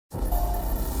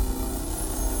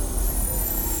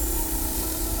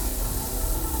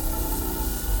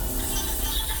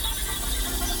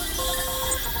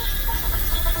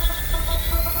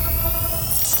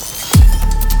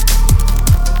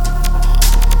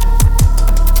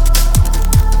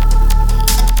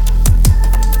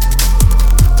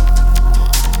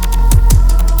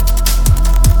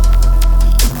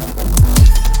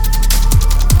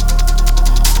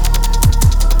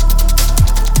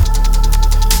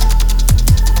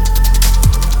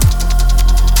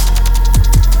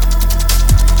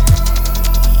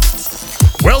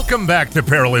Welcome back to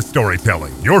Perilous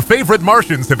Storytelling. Your favorite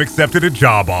Martians have accepted a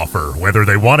job offer, whether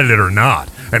they wanted it or not.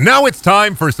 And now it's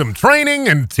time for some training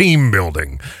and team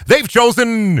building. They've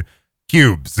chosen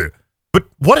cubes. But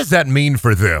what does that mean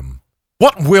for them?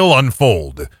 What will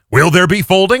unfold? Will there be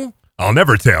folding? I'll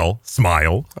never tell.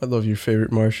 Smile. I love your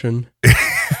favorite Martian.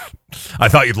 I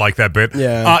thought you'd like that bit.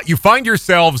 Yeah. You find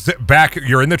yourselves back.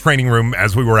 You're in the training room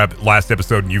as we were at last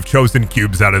episode, and you've chosen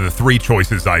cubes out of the 3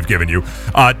 choices I've given you.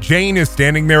 Jane is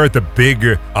standing there at the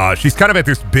big, she's kind of at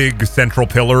this big central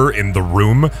pillar in the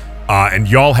room. And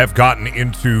y'all have gotten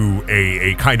into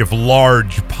a kind of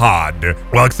large pod.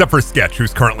 Well, except for Sketch,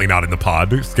 who's currently not in the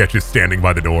pod. Sketch is standing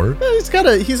by the door. He's got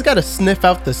to sniff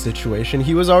out the situation.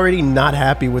 He was already not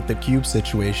happy with the cube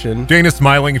situation. Jane is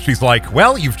smiling, and she's like,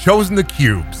 well, you've chosen the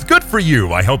cubes. Good for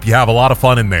you. I hope you have a lot of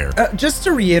fun in there. Just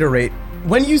to reiterate,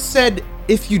 when you said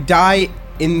if you die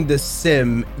in the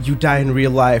sim, you die in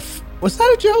real life, was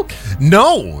that a joke?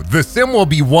 No, the sim will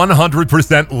be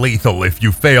 100% lethal if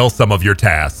you fail some of your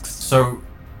tasks. So,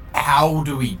 how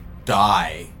do we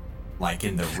die, like,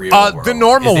 in the real world? The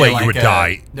normal way you would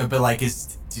die. No, but, like,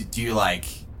 do you, like,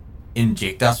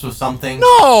 inject us with something?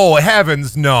 No,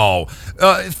 heavens, no.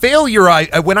 Failure,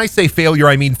 when I say failure,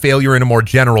 I mean failure in a more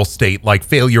general state, like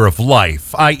failure of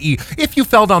life, i.e., if you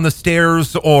fell down the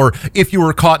stairs or if you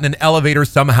were caught in an elevator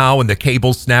somehow and the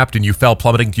cable snapped and you fell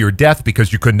plummeting to your death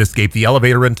because you couldn't escape the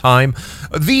elevator in time.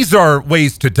 These are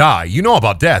ways to die. You know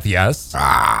about death, yes?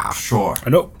 Sure. I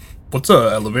know. What's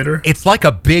a elevator? It's like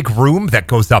a big room that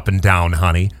goes up and down,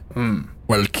 honey.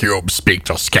 Will Cube speak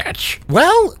to Sketch?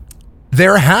 Well,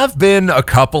 there have been a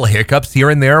couple hiccups here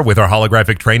and there with our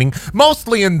holographic training,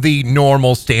 mostly in the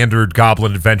normal standard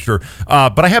Goblin adventure,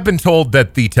 but I have been told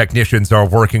that the technicians are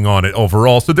working on it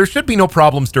overall, so there should be no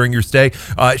problems during your stay.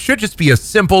 It should just be a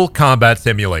simple combat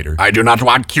simulator. I do not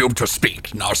want Cube to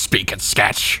speak. Now speak at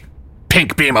Sketch.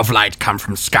 Pink beam of light come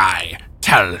from sky.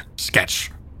 Tell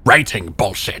Sketch. Writing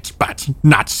bullshit, but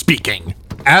not speaking.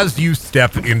 As you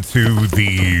step into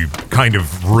the kind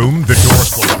of room, the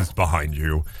door closes behind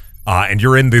you. And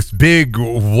you're in this big,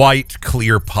 white,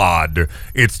 clear pod.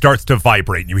 It starts to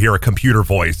vibrate. You hear a computer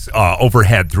voice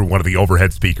overhead through one of the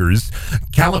overhead speakers.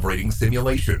 Calibrating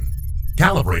simulation.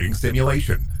 Calibrating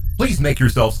simulation. Please make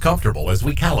yourselves comfortable as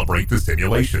we calibrate the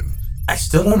simulation. I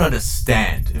still don't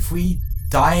understand. If we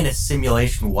die in a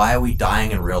simulation, why are we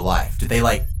dying in real life? Do they,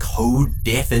 like, code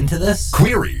death into this?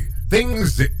 Query.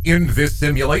 Things in this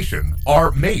simulation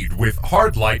are made with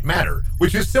hard light matter,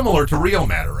 which is similar to real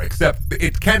matter, except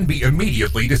it can be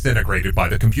immediately disintegrated by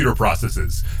the computer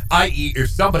processes. I.e., if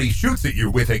somebody shoots at you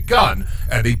with a gun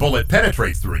and the bullet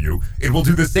penetrates through you, it will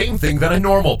do the same thing that a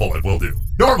normal bullet will do.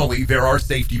 Normally, there are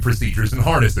safety procedures and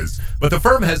harnesses, but the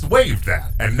firm has waived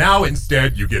that, and now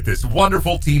instead you get this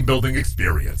wonderful team-building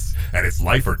experience, and it's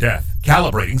life or death.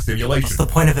 Calibrating simulation. What's the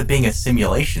point of it being a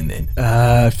simulation, then?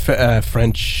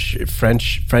 Friendship?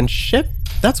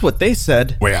 That's what they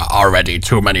said. We are already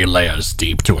too many layers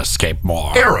deep to escape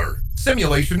more. Error.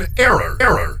 Simulation error.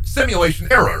 Error. Simulation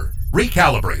error.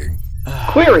 Recalibrating.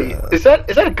 Query, is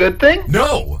that a good thing?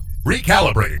 No.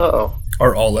 Recalibrating. Uh-oh.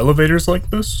 Are all elevators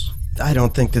like this? I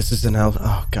don't think this is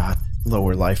oh god,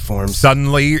 lower life forms.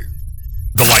 Suddenly,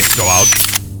 the lights go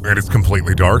out, and it's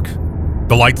completely dark.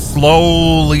 The lights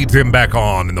slowly dim back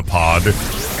on in the pod,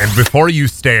 and before you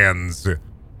stands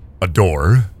a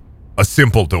door, a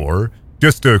simple door,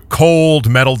 just a cold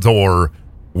metal door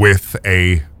with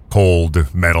a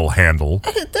cold metal handle.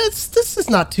 This is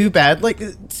not too bad. Like,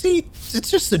 see, it's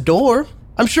just a door.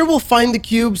 I'm sure we'll find the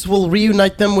cubes, we'll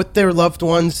reunite them with their loved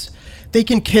ones. They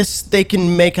can kiss, they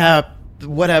can make out,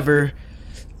 whatever.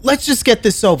 Let's just get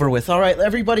this over with, all right?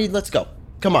 Everybody, let's go.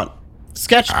 Come on.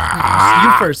 Sketch,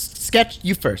 you first. Sketch,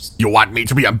 you first. You want me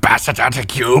to be ambassador to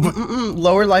Cube?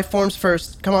 Lower life forms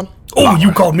first. Come on. Oh,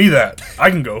 you called me that. I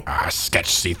can go. Sketch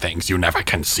see things you never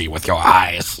can see with your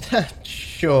eyes.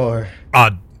 Sure.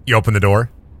 You open the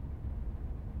door?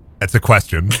 That's a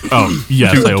question. Oh,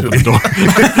 yes, I opened the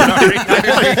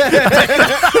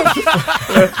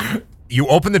door. You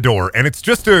open the door, and it's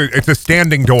a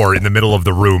standing door in the middle of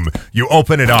the room. You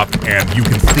open it up, and you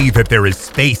can see that there is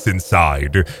space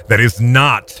inside that is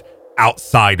not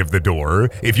outside of the door.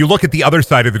 If you look at the other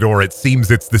side of the door, it seems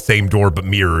it's the same door but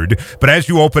mirrored. But as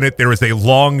you open it, there is a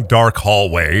long, dark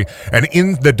hallway. And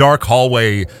in the dark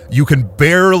hallway, you can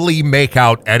barely make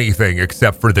out anything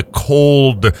except for the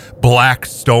cold, black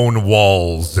stone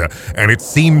walls. And it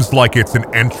seems like it's an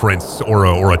entrance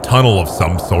or a tunnel of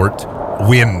some sort.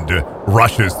 Wind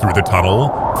rushes through the tunnel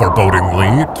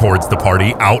forebodingly towards the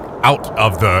party out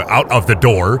of the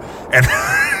door, and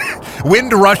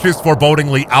wind rushes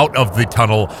forebodingly out of the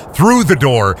tunnel through the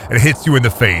door and hits you in the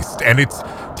face, and it's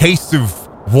tastes of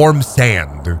warm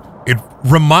sand. It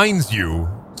reminds you,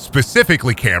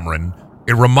 specifically Cameron,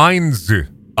 it reminds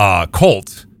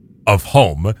Colt of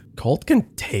home. Colt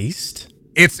can taste?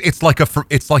 It's like a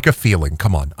feeling.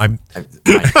 Come on, My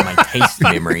taste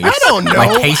memories. I don't know. My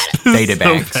taste data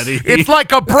banks. It's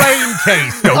like a brain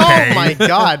taste. Okay. Oh my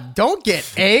god, don't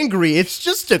get angry. It's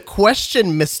just a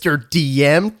question, Mr.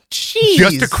 DM. Jeez.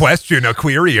 Just a question, a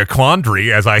query, a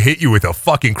quandary as I hit you with a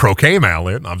fucking croquet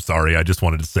mallet. I'm sorry, I just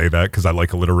wanted to say that because I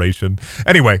like alliteration.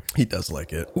 Anyway. He does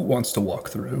like it. Who wants to walk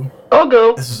through? I'll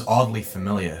go. This is oddly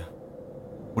familiar.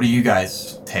 What do you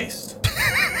guys taste?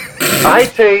 I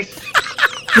taste.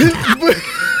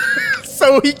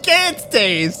 So he can't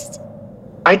taste.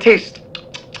 I taste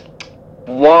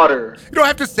water. You don't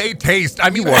have to say taste. I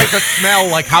mean, like a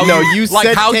smell, like how No, you like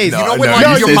said how, taste. You know No, when no,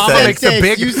 like you your mama said makes a taste.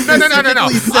 big. You No. specifically said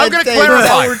I'm gonna taste. clarify.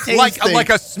 Now we're Like tasting. like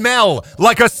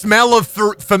a smell of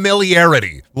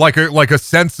familiarity, like a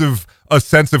sense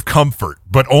of comfort.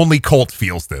 But only Colt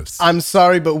feels this. I'm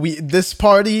sorry, but this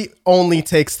party only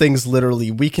takes things literally.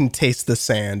 We can taste the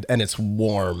sand, and it's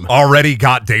warm. Already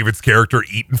got David's character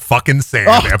eating fucking sand.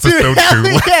 Episode dude, hell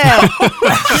 2. Yeah.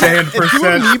 Sand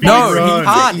percent me speed No,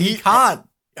 run. he can't.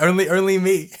 Only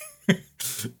me.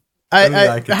 Only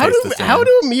I can how taste the do how sand.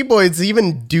 do amoeboids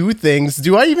even do things?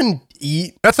 Do I even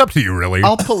eat? That's up to you, really.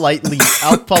 I'll politely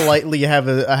have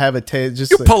a taste.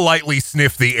 Just You politely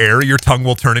sniff the air. Your tongue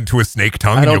will turn into a snake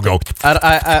tongue, I and you'll don't. go.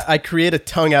 I create a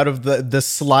tongue out of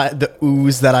the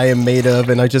ooze that I am made of,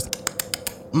 and I just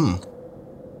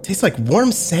tastes like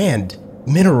warm sand,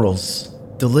 minerals,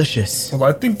 delicious. Well,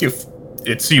 I think if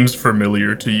it seems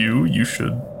familiar to you, you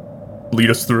should lead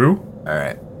us through. All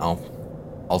right,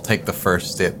 I'll take the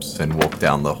first steps and walk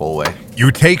down the hallway.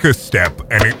 You take a step,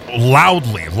 and it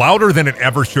louder than it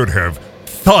ever should have,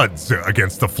 thuds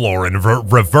against the floor and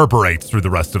reverberates through the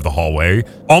rest of the hallway,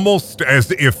 almost as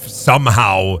if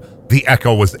somehow the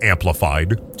echo was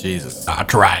amplified. Jesus.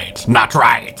 Not right. Not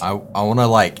right. I want to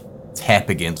like tap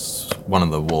against one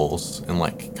of the walls and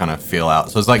like kind of feel out.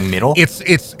 So it's like metal.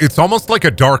 It's almost like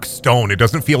a dark stone. It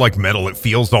doesn't feel like metal. It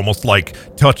feels almost like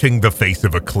touching the face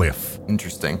of a cliff.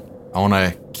 Interesting. I want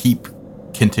to keep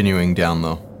continuing down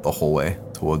the hallway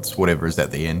towards whatever is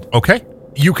at the end. Okay.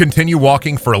 You continue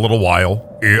walking for a little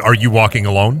while. Are you walking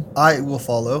alone? I will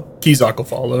follow. Kizak will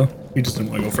follow. He just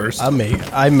didn't want to go first.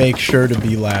 I make sure to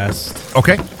be last.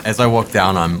 Okay. As I walk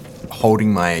down, I'm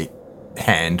holding my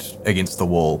hand against the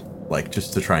wall, like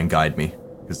just to try and guide me.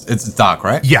 Because it's dark,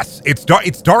 right? Yes, it's dark.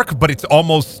 It's dark, but it's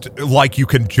almost like you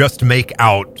can just make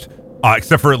out.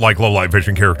 Except for like low light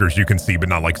vision characters, you can see, but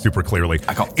not like super clearly.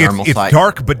 I got thermal it's sight.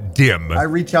 dark but dim. I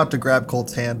reach out to grab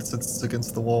Colt's hand since it's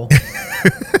against the wall.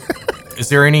 Is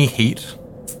there any heat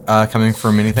coming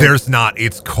from anything? There's not.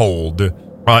 It's cold.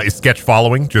 Is Sketch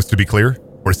following? Just to be clear,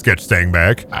 or Sketch staying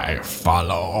back? I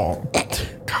follow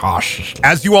cautiously.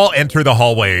 As you all enter the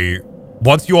hallway,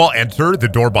 once you all enter, the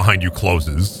door behind you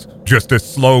closes. Just a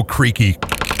slow, creaky,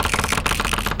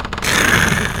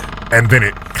 and then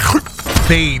it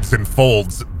fades and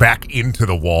folds back into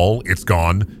the wall. It's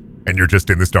gone, and you're just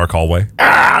in this dark hallway.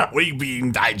 We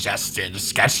being digested.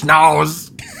 Sketch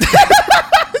knows.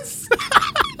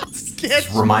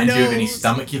 Remind you of any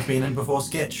stomach you've been in before,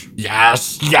 Sketch?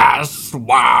 Yes,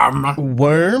 worm.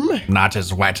 Worm? Not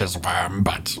as wet as worm,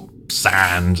 but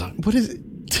sand. What is it?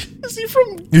 Is he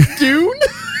from Dune?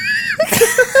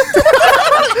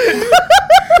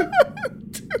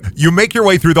 You make your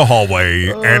way through the hallway,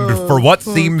 and for what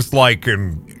seems like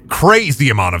a crazy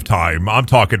amount of time, I'm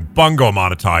talking bungo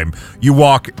amount of time, you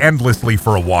walk endlessly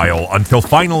for a while until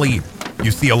finally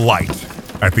you see a light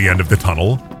at the end of the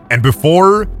tunnel. And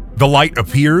before the light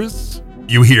appears,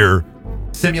 you hear,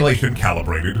 "Simulation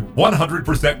calibrated,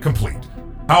 100% complete.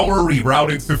 Power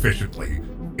rerouted sufficiently.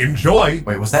 Enjoy."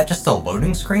 Wait, was that just a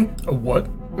loading screen? A what?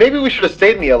 Maybe we should have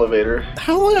stayed in the elevator.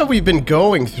 How long have we been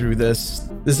going through this?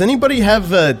 Does anybody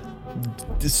have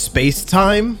space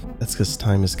time? That's because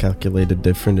time is calculated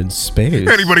different in space.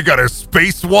 Anybody got a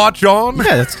space watch on?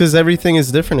 Yeah, that's because everything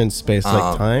is different in space,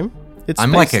 like time. It's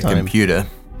I'm like a space-time. computer.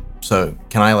 So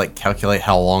can I like calculate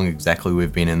how long exactly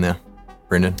we've been in there,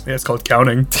 Brendan? Yeah, it's called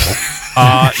counting.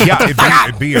 Yeah,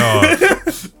 it'd be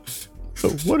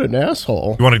What an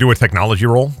asshole. You want to do a technology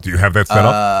roll? Do you have that set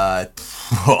up?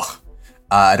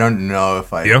 I don't know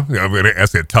if I. Yeah, I'm going to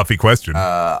ask a toughy question.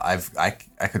 I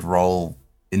could roll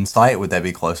insight. Would that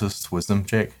be closest to wisdom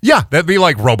check? Yeah, that'd be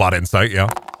like robot insight, yeah.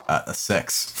 A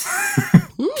 6.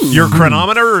 Your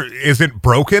chronometer isn't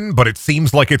broken, but it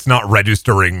seems like it's not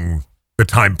registering the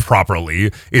time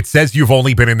properly. It says you've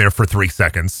only been in there for 3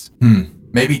 seconds.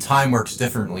 Maybe time works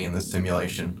differently in this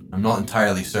simulation. I'm not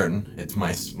entirely certain. It's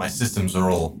my systems are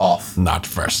all off. Not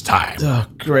first time. Oh,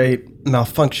 great.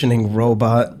 Malfunctioning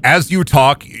robot. As you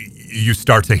talk, you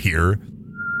start to hear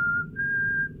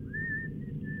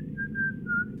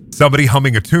somebody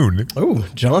humming a tune. Oh,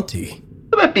 jaunty.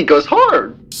 That beat goes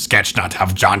hard. Sketch not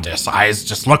have jaundice. Eyes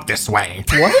just look this way.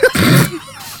 What?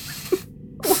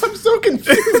 I'm so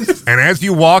confused. And as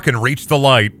you walk and reach the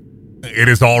light, it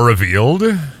is all revealed.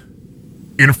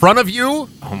 In front of you,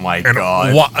 Oh my and god.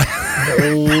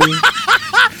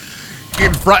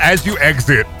 in front, as you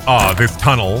exit this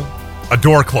tunnel, a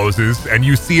door closes, and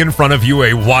you see in front of you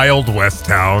a Wild West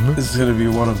town. This is gonna be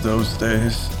one of those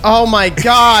days. Oh my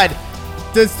god.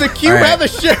 Does the cube All right. have a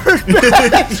sheriff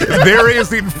badge? There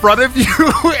is in front of you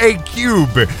a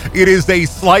cube. It is a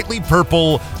slightly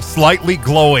purple, slightly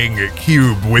glowing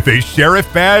cube with a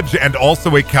sheriff badge and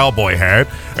also a cowboy hat,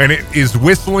 and it is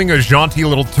whistling a jaunty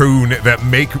little tune that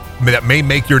may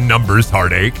make your numbers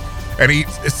heartache. And he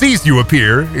sees you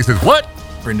appear. He says, "What?"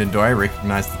 Brendan, do I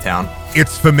recognize the town?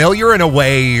 It's familiar in a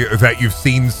way that you've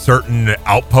seen certain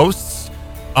outposts.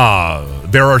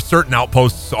 There are certain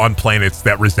outposts on planets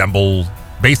that resemble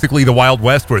basically the Wild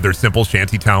West, where they're simple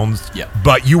shanty towns. Yeah.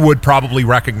 But you would probably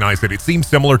recognize it. It seems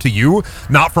similar to you,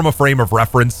 not from a frame of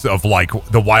reference of like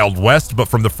the Wild West, but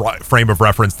from the frame of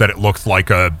reference that it looks like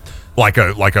an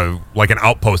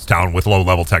outpost town with low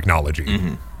level technology.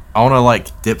 Mm-hmm. I want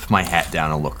to dip my hat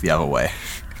down and look the other way.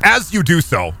 As you do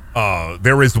so,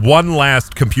 there is one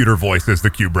last computer voice as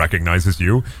the cube recognizes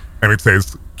you, and it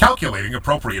says, "Calculating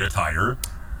appropriate attire."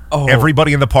 Oh.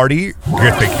 Everybody in the party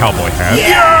gets a cowboy hat.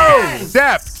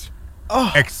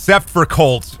 Except for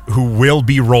Colt, who will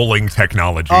be rolling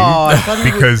technology. Oh, I thought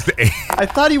he because I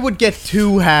thought he would get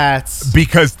 2 hats.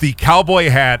 because the cowboy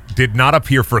hat did not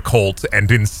appear for Colt, and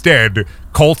instead,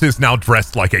 Colt is now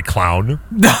dressed like a clown.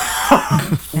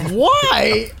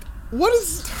 Why? What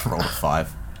is... Roll a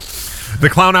 5. The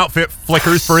clown outfit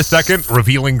flickers for a second,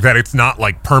 revealing that it's not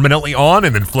permanently on,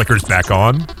 and then flickers back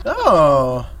on.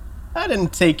 Oh, I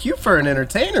didn't take you for an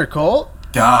entertainer, Colt.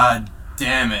 God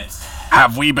damn it.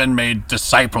 Have we been made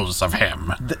disciples of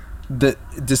him? The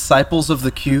disciples of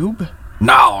the cube?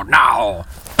 No.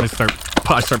 I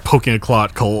start poking a claw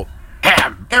at Colt.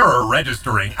 Him. Error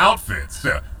registering outfits.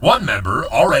 One member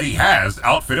already has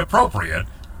outfit appropriate.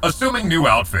 Assuming new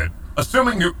outfit.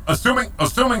 Assuming new.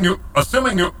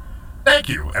 Thank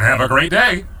you, and have a great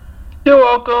day. You're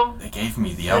welcome. They gave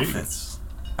me the outfits.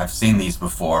 I've seen these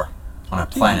before on a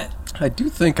planet. I do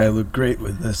think I look great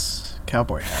with this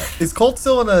cowboy hat. Is Colt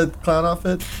still in a clown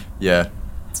outfit? Yeah.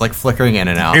 It's like flickering in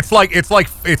and out. It's like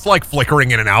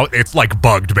flickering in and out. It's like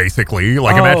bugged, basically.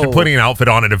 Imagine putting an outfit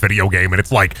on in a video game, and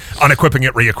it's like unequipping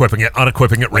it, re-equipping it,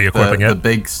 unequipping it, re-equipping the it.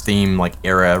 big Steam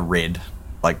era red.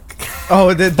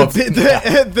 Oh, the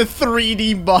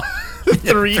 3D the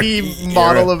 3D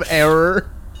model of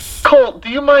error. Colt, do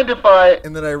you mind if I...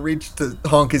 And then I reach to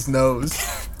honk his nose.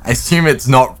 I assume it's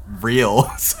not real,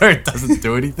 so it doesn't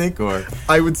do anything, or...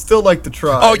 I would still like to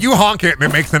try. Oh, you honk it, and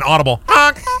it makes an audible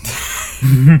honk.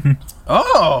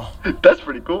 Oh, That's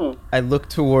pretty cool. I look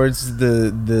towards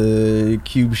the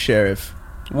cube sheriff.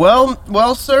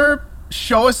 Well, sir,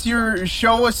 show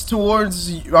us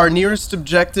towards our nearest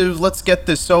objective. Let's get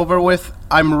this over with.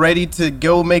 I'm ready to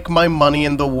go make my money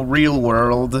in the real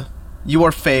world. You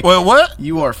are fake. Well, what?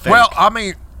 You are fake.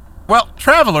 Well,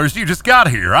 travelers, you just got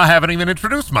here. I haven't even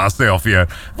introduced myself yet.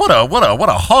 What a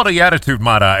haughty attitude,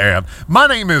 might I add. My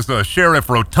name is Sheriff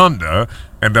Rotunda,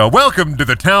 and welcome to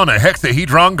the town of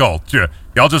Hexagonal Gulch.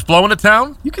 Y'all just blowing the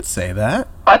town? You could say that.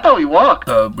 I thought we walked.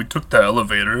 We took the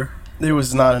elevator. There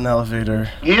was not an elevator.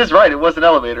 He is right, it was an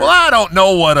elevator. Well, I don't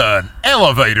know what an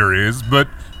elevator is, but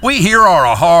we here are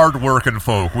a hard-working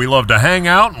folk. We love to hang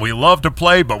out, and we love to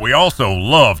play, but we also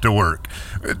love to work.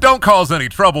 Don't cause any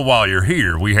trouble while you're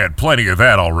here. We had plenty of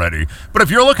that already. But if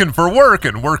you're looking for work,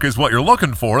 and work is what you're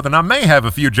looking for, then I may have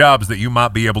a few jobs that you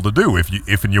might be able to do if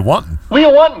you want. We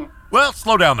are wanting. Well,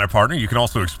 slow down there, partner. You can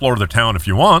also explore the town if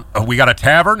you want. We got a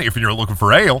tavern if you're looking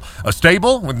for ale, a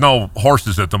stable with no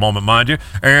horses at the moment, mind you,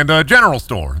 and a general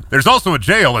store. There's also a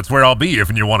jail. That's where I'll be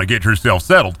if you want to get yourself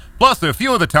settled. Plus, a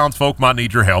few of the townsfolk might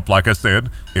need your help, like I said,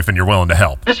 if you're willing to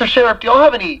help. Mr. Sheriff, do y'all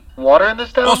have any water in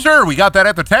this town? Well, sure, we got that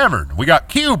at the tavern. We got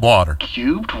cube water.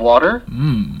 Cubed water?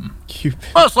 Cube.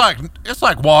 Well, it's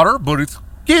like water, but it's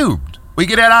cubed. We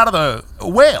get it out of the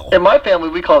well. In my family,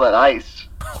 we call that ice.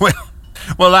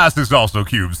 Well, ice is also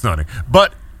cubed, Sonny.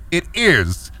 But it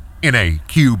is in a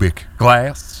cubic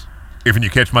glass, if you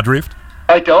catch my drift.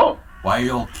 I don't. Why are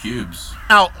you all cubes?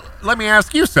 Now, let me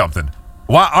ask you something.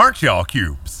 Why aren't y'all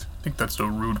cubes? I think that's a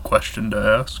rude question to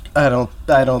ask. I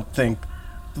don't think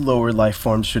lower life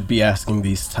forms should be asking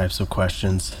these types of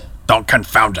questions. Don't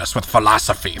confound us with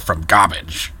philosophy from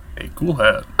garbage. Hey, cool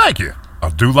hat. Thank you. I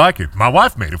do like it. My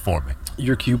wife made it for me.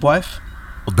 Your cube wife?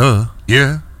 Well, duh.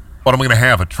 Yeah. What, am I going to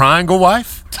have, a triangle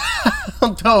wife?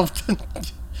 Don't.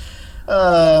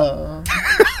 I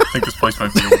think this place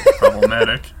might be a little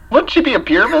problematic. Wouldn't she be a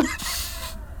pyramid?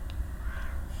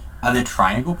 Are there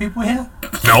triangle people here?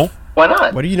 No. Why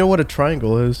not? What do you know what a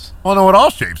triangle is? Well, I know what all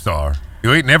shapes are.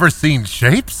 You ain't never seen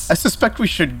shapes? I suspect we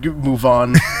should move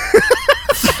on.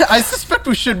 I suspect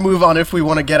we should move on if we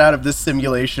want to get out of this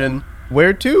simulation.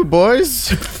 Where to,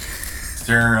 boys? Is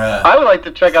there, I would like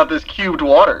to check out this cubed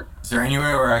water. is there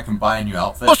anywhere where I can buy a new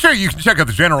outfit? Well, sure, you can check out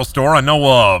the general store. I know,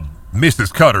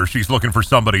 Mrs. Cutter, she's looking for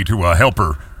somebody to help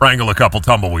her wrangle a couple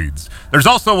tumbleweeds. There's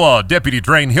also Deputy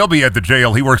Drain. He'll be at the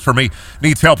jail. He works for me.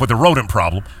 Needs help with the rodent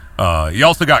problem. You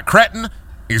also got Cretin.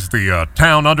 He's the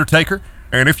town undertaker.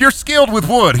 And if you're skilled with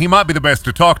wood, he might be the best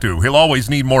to talk to. He'll always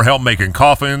need more help making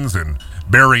coffins and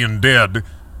burying dead.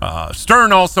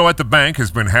 Stern also at the bank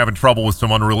has been having trouble with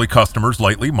some unruly customers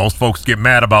lately. Most folks get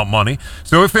mad about money.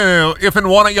 So if and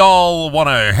one of y'all want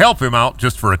to help him out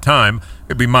just for a time,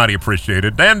 it'd be mighty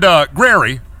appreciated. And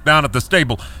Grary, down at the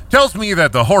stable, tells me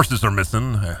that the horses are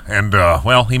missing. And,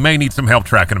 well, he may need some help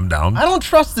tracking them down. I don't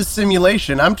trust this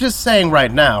simulation. I'm just saying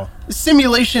right now. The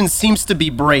simulation seems to be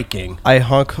breaking. I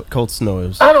honk Colt's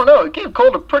nose. I don't know. It gave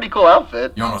Colt a pretty cool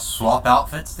outfit. You want to swap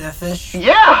outfits there, Fish?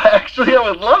 Yeah, actually, I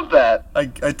would love that. I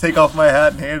take off my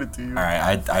hat and hand it to you.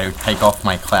 Alright, I take off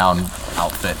my clown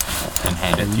outfit and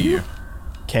hand it to you.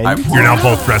 Can you? You're now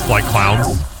both dressed like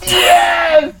clowns.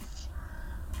 Yes!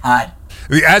 Hi.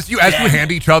 As you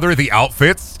hand each other the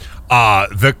outfits,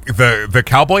 the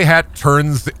cowboy hat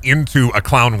turns into a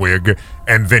clown wig,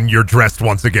 and then you're dressed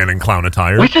once again in clown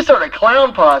attire. We should start a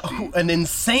clown posse. Ooh, an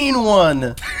insane one.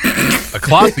 A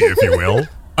classy, if you will.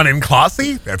 An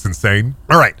inclassy? That's insane.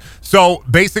 All right. So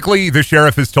basically, the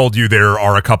sheriff has told you there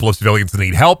are a couple of civilians that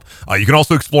need help. You can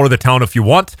also explore the town if you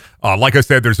want. Like I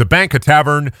said, there's a bank, a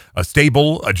tavern, a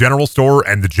stable, a general store,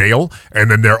 and the jail.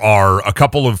 And then there are a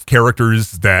couple of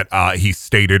characters that he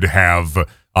stated have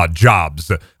jobs.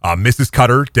 Mrs.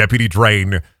 Cutter, Deputy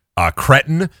Drain,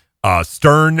 Cretin,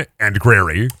 Stern, and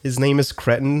Grary. His name is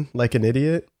Cretin, like an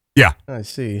idiot? Yeah. I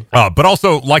see. But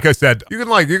also, like I said, you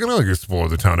can explore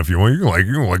the town if you want.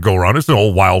 You can go around. It's an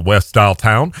old Wild West style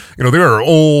town. You know, there are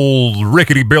old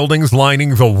rickety buildings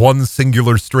lining the one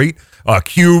singular street.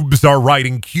 Cubes are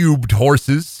riding cubed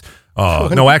horses.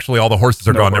 No, actually, all the horses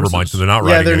are gone. Horses. Never mind. So they're not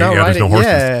Yeah, riding. they're not there's no riding-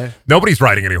 horses. yeah. Nobody's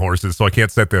riding any horses, so I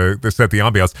can't set the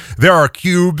ambiance. There are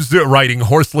cubes riding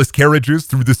horseless carriages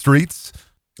through the streets.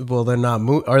 Well, they're not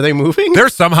are they moving? They're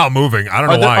somehow moving. I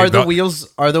don't know why.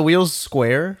 Are the wheels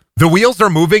square? The wheels are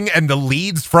moving, and the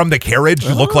leads from the carriage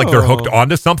look like they're hooked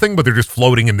onto something, but they're just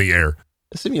floating in the air.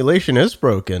 The simulation is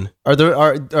broken. Are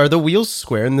the wheels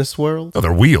square in this world? Oh,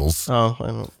 they're wheels. Oh, I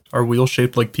don't. Are wheels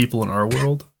shaped like people in our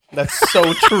world? That's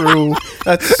so true.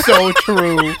 That's so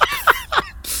true.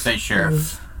 Say,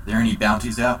 Sheriff, are there any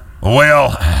bounties out?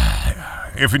 Well,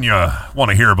 if you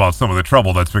want to hear about some of the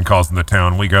trouble that's been causing the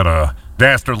town, we got a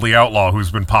dastardly outlaw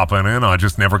who's been popping in. I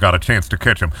just never got a chance to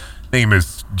catch him. Name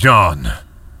is John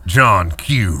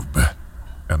Cube.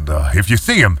 And if you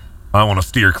see him, I want to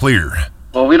steer clear.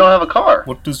 Well, we don't have a car.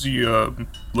 What does he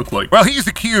look like? Well, he's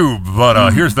a cube,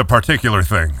 but here's the particular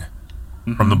thing.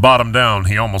 From the bottom down,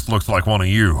 he almost looks like one of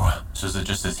you. So is it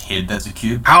just his head that's a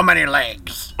cube? How many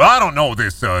legs? Well, I don't know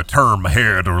this term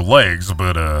head or legs,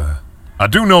 but I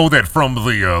do know that from the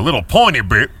little pointy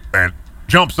bit that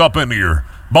jumps up into your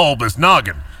bulbous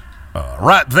noggin,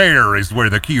 right there is where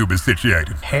the cube is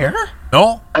situated. Hair?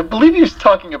 No? I believe he was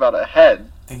talking about a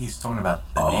head. I think he's talking about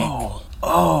the neck.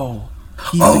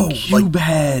 He's a cube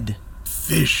head.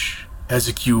 Fish has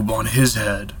a cube on his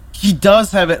head. He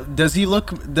does have it. Does he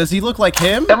look like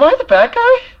him? Am I the bad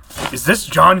guy? Is this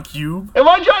John Cube? Am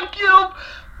I John Cube?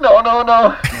 No.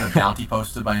 Is there a bounty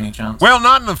posted by any chance? Well,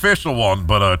 not an official one,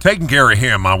 but taking care of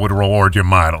him, I would reward you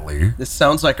mightily. This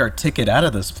sounds like our ticket out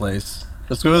of this place.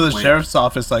 Let's go to the sheriff's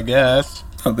office, I guess.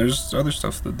 Oh, there's other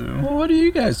stuff to do. Well, what do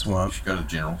you guys We want? should go to the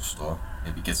general store.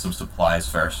 Maybe get some supplies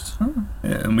first.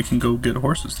 Yeah, and we can go get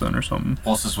horses then or something.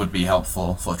 Horses would be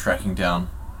helpful for tracking down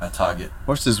a target.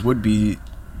 Horses would be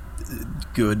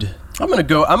good. I'm gonna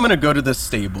go to the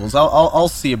stables. I'll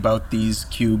see about these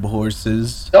cube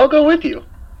horses. I'll go with you.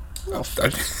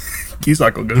 He's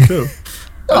not gonna go too.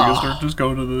 I guess we're just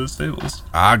going to the stables.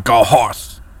 I go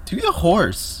horse. Do the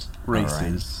horse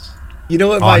races. You know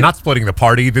what? Oh, I'm not splitting the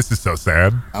party. This is so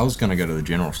sad. I was gonna go to the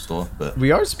general store, but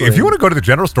We are splitting. If you want to go to the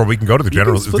general store, we can go to the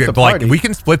general. split the Like party. we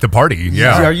can split the party.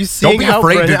 Yeah. Are you seeing don't be how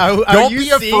afraid Brendan- to, are don't you be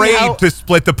seeing afraid how- to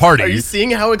split the party. Are you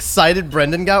seeing how excited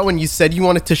Brendan got when you said you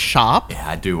wanted to shop? yeah,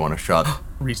 I do want to shop.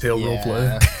 Retail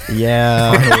roleplay.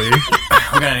 Yeah.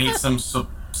 We're gonna need some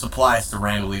supplies to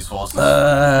wrangle these horses.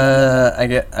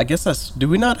 I guess that's. Do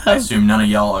we not I have? assume none of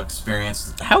y'all are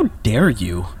experienced. How dare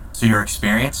you? So you're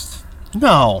experienced?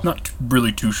 No. Not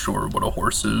really too sure what a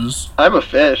horse is. I'm a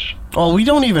fish. Well, we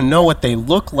don't even know what they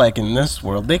look like in this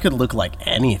world. They could look like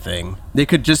anything. They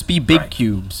could just be big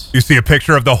cubes. You see a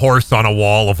picture of the horse on a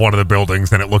wall of one of the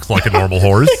buildings, and it looks like a normal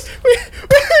horse.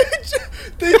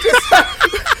 They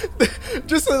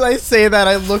just as I say that,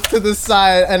 I look to the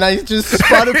side and I just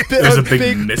spot There's a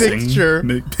big missing picture.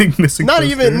 Big missing. Not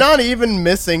poster. even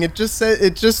missing. It just said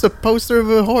it's just a poster of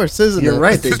a horse, isn't it? You're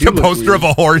right. It's They just do a look poster weird. of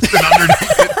a horse, and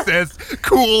underneath it says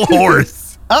 "cool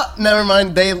horse." Never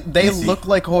mind. They look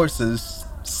like horses,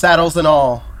 saddles and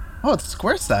all. Oh, it's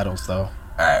square saddles though.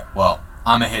 Alright, well,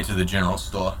 I'm gonna head to the general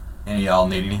store. Any of y'all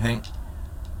need anything?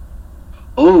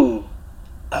 Ooh.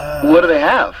 What do they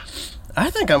have? I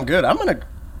think I'm good.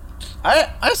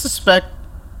 I suspect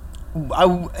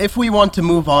if we want to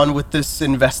move on with this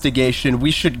investigation,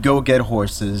 we should go get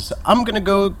horses. I'm gonna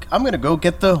go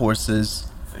get the horses.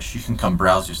 Fish, you can come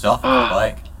browse yourself if you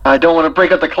like. I don't want to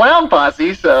break up the clown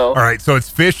posse, so... All right, so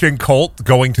it's Fish and Colt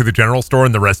going to the general store,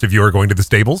 and the rest of you are going to the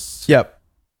stables. Yep.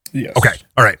 Yes. Okay.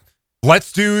 All right.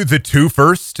 Let's do the two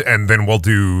first, and then we'll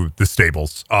do the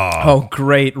stables. Oh,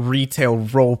 great retail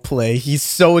role play. He's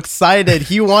so excited.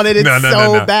 He wanted it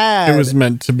No. bad. It was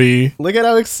meant to be. Look at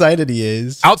how excited he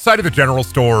is. Outside of the general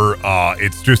store,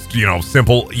 it's just,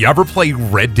 simple. You ever play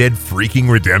Red Dead freaking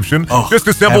Redemption? Oh, just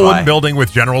a simple have wooden I. building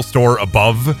with general store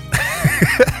above.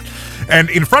 And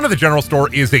in front of the general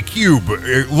store is a cube.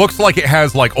 It looks like it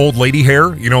has like old lady hair,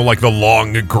 like the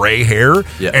long gray hair.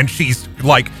 Yeah. And she's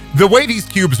like, the way these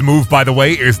cubes move, by the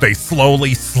way, is they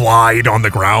slowly slide on the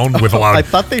ground with a lot I of.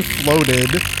 thought they floated.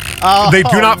 They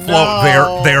do not float.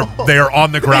 no. They're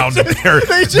on the ground. They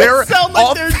just they're sound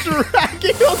like they're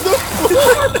dragging on the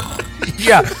floor.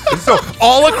 Yeah, so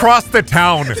all across the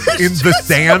town, in the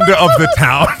sand of the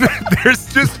town,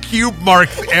 there's just cube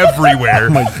marks everywhere. Oh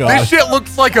my God. This shit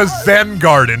looks like a Zen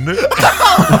garden.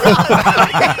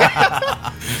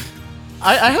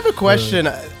 I have a question.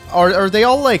 Are they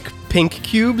all like pink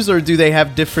cubes, or do they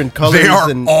have different colors? They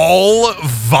are all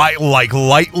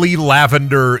lightly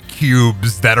lavender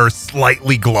cubes that are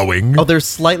slightly glowing. Oh, they're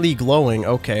slightly glowing.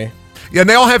 Okay. Yeah, and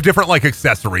they all have different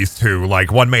accessories too.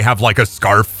 Like one may have a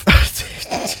scarf.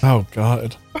 Oh,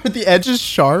 God. Are the edges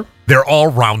sharp? They're all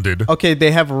rounded. Okay,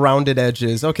 they have rounded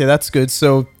edges. Okay, that's good.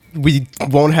 So we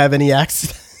won't have any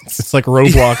accidents. It's like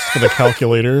Roblox for the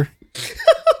calculator.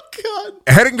 God.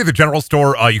 Heading to the general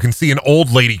store, you can see an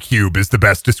old lady cube is the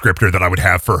best descriptor that I would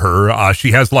have for her.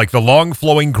 She has the long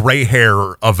flowing gray hair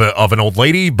of an old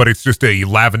lady, but it's just a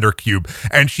lavender cube.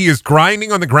 And she is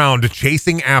grinding on the ground,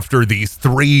 chasing after these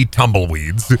 3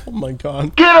 tumbleweeds. Oh my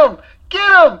God. Get him!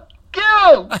 Get him!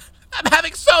 Get him! I'm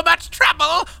having so much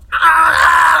trouble.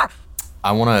 I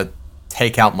want to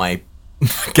take out my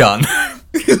gun.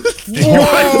 Your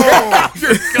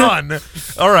gun.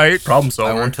 All right. Problem I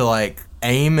solver. want to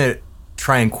aim at,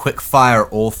 try and quick fire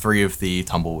all 3 of the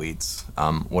tumbleweeds.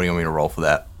 What do you want me to roll for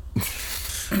that?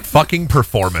 Fucking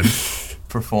performance.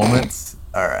 Performance?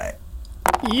 Alright.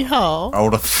 Yeehaw. I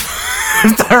rolled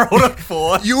I rolled a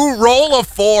 4. You roll a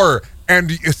 4.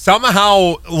 And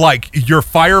somehow, your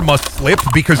fire must slip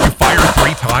because you fire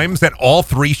 3 times, and all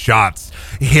 3 shots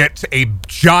hit a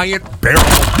giant barrel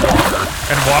of water,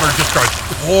 and water just starts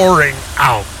pouring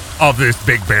out of this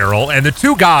big barrel. And the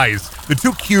 2 guys, the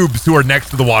 2 cubes who are next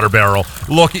to the water barrel,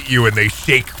 look at you and they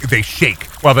shake.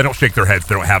 Well, they don't shake their heads,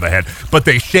 they don't have a head, but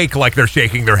they shake like they're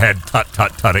shaking their head, tut,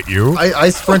 tut, tut at you. I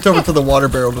sprint over to the water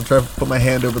barrel to try to put my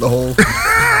hand over the hole.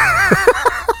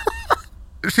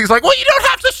 She's like, well, you don't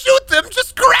have to shoot them,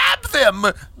 just grab them.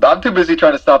 I'm too busy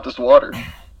trying to stop this water.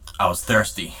 I was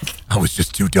thirsty. I was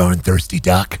just too darn thirsty,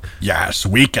 Doc. Yes,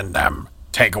 weaken them.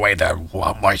 Take away their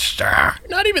moisture.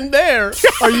 Not even there.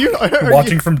 Are you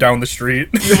Watching from down the street.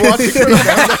 You're watching from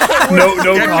down no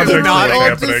They're context not is all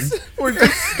happening. We're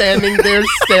just standing there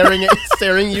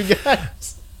staring you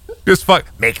guys. Just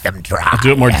make them dry. I'll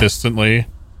do it more distantly.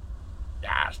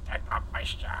 Yes, take up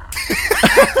moisture.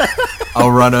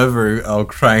 I'll run over, I'll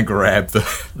try and grab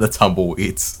the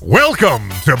tumbleweeds. Welcome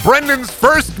to Brendan's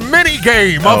first mini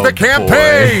game of Oh, the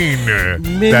campaign.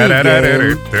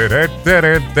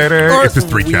 It's just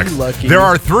 3 we checks. lucky? There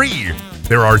are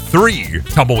three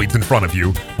tumbleweeds in front of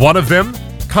you. One of them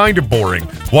kind of boring.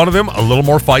 One of them a little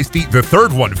more feisty. The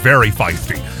third one very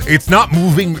feisty. It's not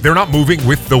moving. They're not moving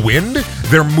with the wind.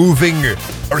 They're moving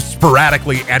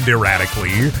sporadically and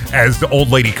erratically as old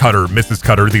lady Cutter, Mrs.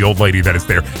 Cutter, the old lady that is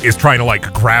there, is trying to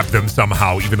like grab them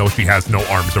somehow, even though she has no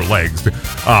arms or legs.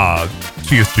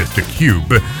 She is just a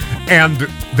cube. And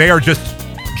they are just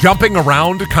jumping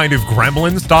around kind of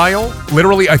gremlin style.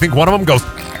 Literally, I think one of them goes...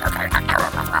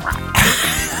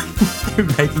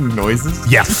 Making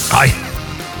noises? Yes.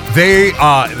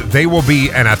 They will be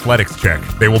an athletics check.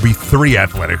 They will be 3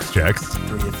 athletics checks.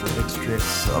 3 athletics checks.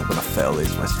 So I'm gonna fail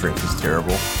these. My strength is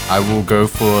terrible. I will go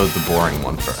for the boring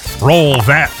one first. Roll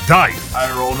that dice.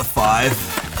 I rolled a 5.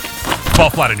 Fall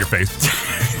flat on your face.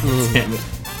 Damn it.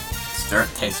 Dirt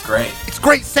tastes great. It's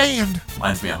great sand.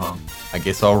 Reminds me of home. I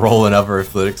guess I'll roll another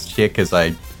athletics check as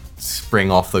I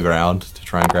spring off the ground to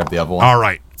try and grab the other one. All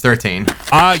right. 13.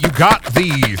 You got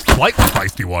the slightly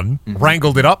feisty one,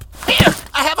 wrangled it up. Here,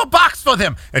 I have a box for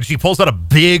them. And she pulls out a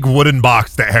big wooden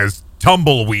box that has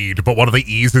tumbleweed, but one of the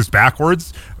E's is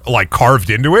backwards, like carved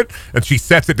into it. And she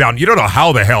sets it down. You don't know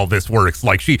how the hell this works.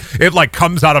 Like it like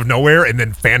comes out of nowhere and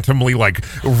then phantomly like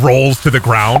rolls to the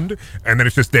ground. And then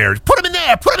it's just there. Put him in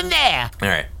there. Put him in there. All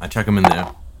right. I chuck him in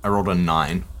there. I rolled a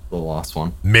 9. The last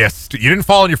one. Missed. You didn't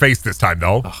fall on your face this time,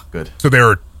 though. Oh, good. So there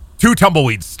are 2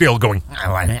 tumbleweeds still going.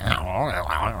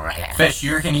 Fish,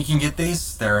 you reckon you can get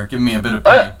these? They're giving me a bit of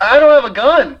pain. I don't have a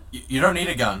gun. You don't need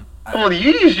a gun. Well,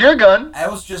 you use your gun. I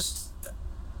was just...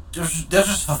 They're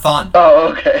just for fun.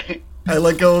 Oh, okay. I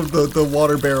let go of the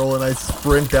water barrel and I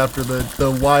sprint after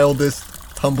the wildest,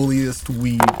 tumbliest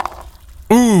weed.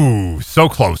 Ooh, so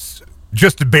close.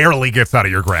 Just barely gets out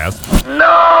of your grasp.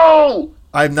 No!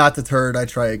 I'm not deterred. I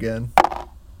try again.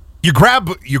 You grab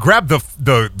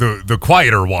the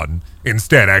quieter one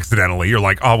instead accidentally. You're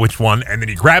like, oh, which one? And then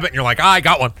you grab it and you're like, I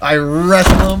got one. I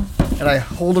wrestle him and I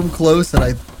hold him close and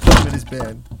I put him in his bin.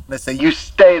 And I say, You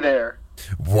stay there.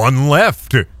 One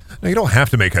left. Now, you don't have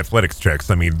to make athletics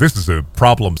checks. I mean, this is a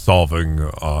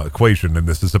problem-solving equation, and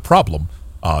this is a problem.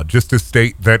 Just to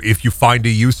state that if you find a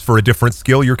use for a different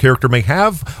skill your character may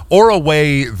have, or a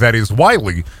way that is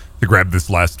wily to grab this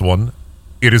last one,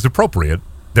 it is appropriate.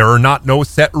 There are no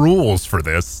set rules for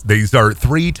this. These are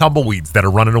 3 tumbleweeds that are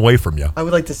running away from you. I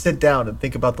would like to sit down and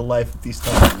think about the life of these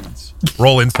tumbleweeds.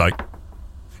 Roll insight.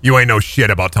 You ain't no shit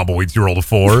about tumbleweeds. You rolled a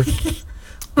 4. Is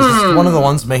this one of the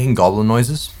ones making goblin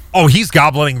noises? Oh, he's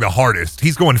gobbling the hardest.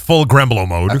 He's going full Gremlo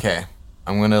mode. Okay.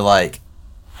 I'm gonna, like,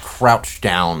 crouch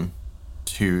down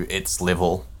to its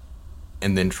level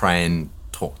and then try and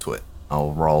talk to it.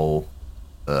 I'll roll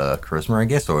charisma, I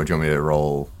guess, or do you want me to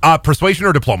roll persuasion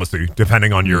or diplomacy,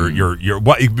 depending on your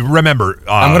what. Remember,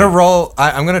 I'm gonna roll.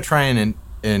 I'm gonna try and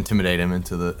intimidate him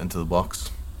into the box.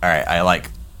 All right, I like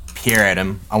peer at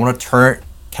him. I want to turn.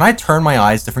 Can I turn my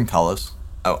eyes different colors?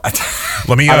 Oh,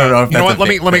 let me. I don't know if you know that's what?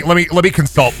 a Let me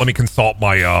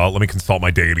consult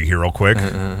my deity here real quick.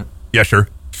 Yeah, sure.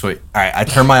 Sweet. All right, I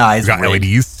turn my eyes. Got red,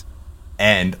 LEDs.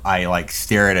 And I like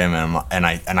stare at him and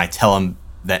I tell him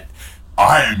that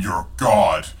I am your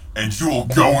god, and you will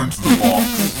go into the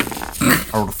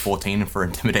box. I rolled a 14 for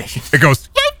intimidation. It goes,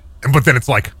 but then it's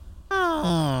like,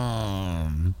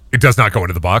 it does not go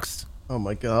into the box. Oh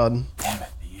my god. Damn it,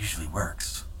 it usually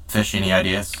works. Fish, any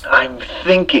ideas? I'm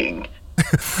thinking.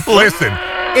 Listen,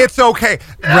 it's okay.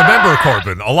 Remember,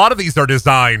 Corbin, a lot of these are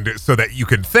designed so that you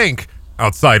can think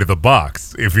outside of the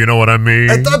box, if you know what I mean.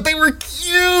 I thought they were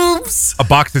cubes. A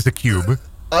box is a cube.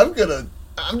 I'm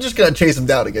just gonna chase him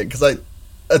down again because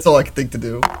that's all I can think to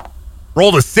do.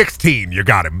 Rolled a 16. You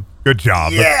got him. Good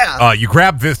job. Yeah. You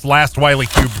grab this last wily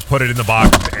cube, put it in the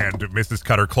box, and Mrs.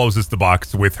 Cutter closes the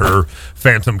box with her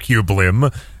phantom cube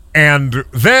limb. And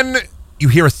then you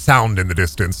hear a sound in the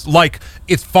distance. Like,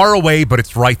 it's far away, but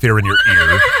it's right there in your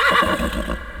ear.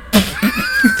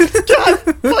 God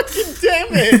fucking damn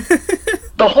it.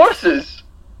 The horses.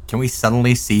 Can we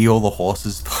suddenly see all the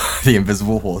horses, the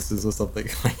invisible horses or something?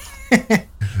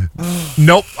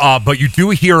 Nope, but you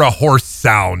do hear a horse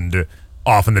sound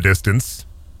off in the distance.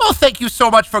 Oh, thank you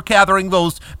so much for gathering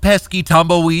those pesky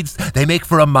tumbleweeds. They make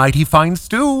for a mighty fine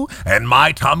stew, and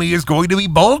my tummy is going to be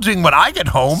bulging when I get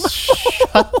home.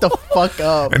 Shut the fuck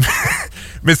up. And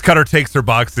Miss Cutter takes her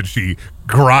box and she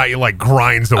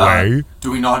grinds away.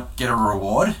 Do we not get a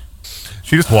reward?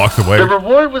 She just walks away. The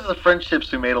reward was the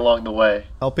friendships we made along the way.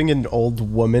 Helping an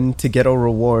old woman to get a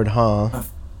reward, huh?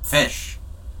 Fish,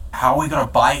 how are we gonna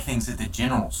buy things at the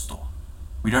general store?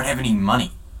 We don't have any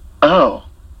money. Oh,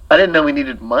 I didn't know we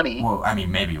needed money. Well, I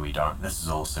mean, maybe we don't. This is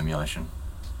all simulation.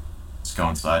 Let's go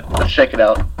inside. Let's check it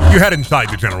out. You head inside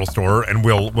the general store, and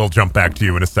we'll jump back to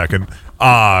you in a second.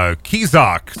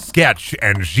 Kizak, Sketch,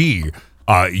 and G,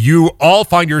 You all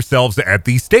find yourselves at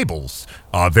the stables.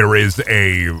 There is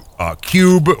a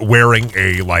cube wearing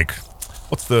a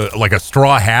a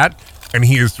straw hat, and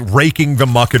he is raking the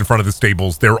muck in front of the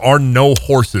stables. There are no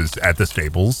horses at the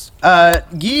stables.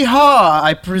 Yeehaw!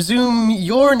 I presume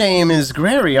your name is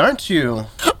Grary, aren't you?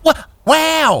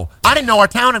 Wow! I didn't know our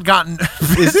town had gotten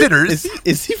visitors.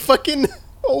 Is he fucking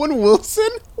Owen Wilson?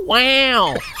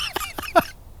 Wow!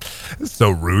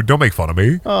 So rude. Don't make fun of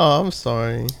me. Oh, I'm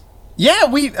sorry. Yeah,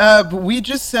 we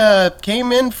just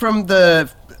came in from the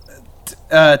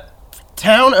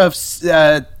town of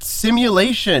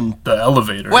Simulation. The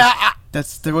elevator. Well,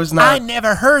 There was not. I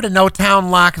never heard of no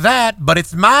town like that, but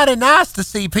it's mighty nice to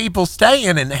see people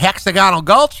staying in Hexagonal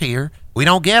Gulch here. We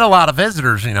don't get a lot of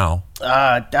visitors, you know.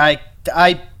 I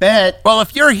bet. Well,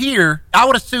 if you're here, I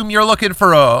would assume you're looking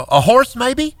for a horse,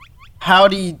 maybe?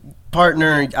 Howdy,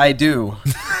 partner, I do.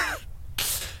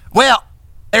 Well,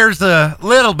 there's a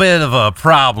little bit of a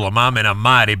problem. I'm in a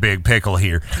mighty big pickle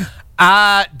here.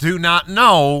 I do not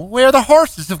know where the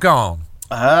horses have gone.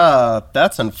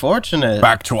 That's unfortunate.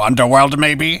 Back to Underworld,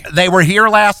 maybe? They were here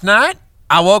last night.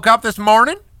 I woke up this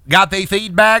morning, got the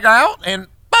feed bag out, and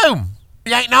boom,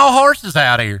 there ain't no horses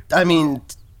out here. I mean,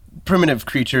 primitive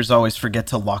creatures always forget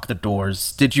to lock the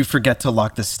doors. Did you forget to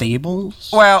lock the stables?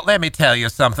 Well, let me tell you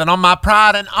something. On my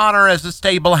pride and honor as a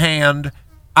stable hand,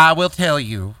 I will tell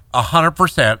you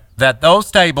 100% that those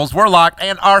stables were locked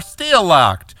and are still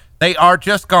locked. They are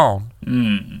just gone.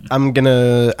 I'm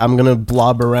gonna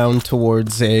blob around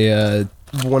towards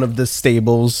one of the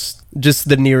stables, just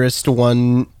the nearest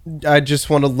one. I just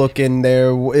want to look in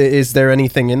there. Is there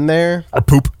anything in there? A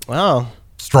poop, Wow,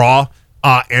 straw,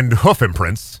 and hoof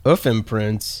imprints. hoof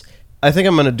imprints. I think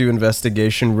I'm gonna do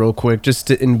investigation real quick just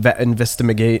to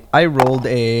investigate. I rolled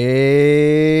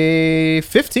a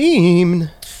 15.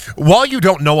 While you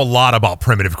don't know a lot about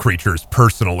primitive creatures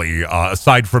personally,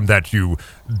 aside from that you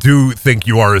do think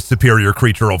you are a superior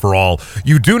creature overall,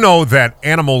 you do know that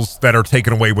animals that are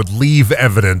taken away would leave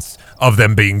evidence of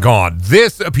them being gone.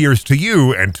 This appears to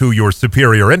you and to your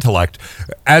superior intellect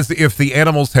as if the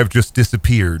animals have just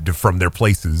disappeared from their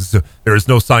places. There is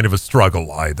no sign of a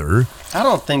struggle either. I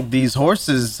don't think these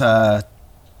horses up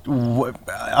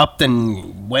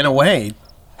and went away.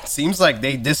 Seems like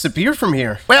they disappeared from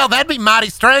here. Well, that'd be mighty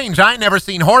strange. I ain't never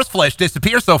seen horse flesh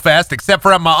disappear so fast except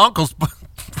for at my uncle's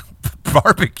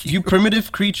barbecue. You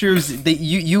primitive creatures,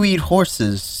 you eat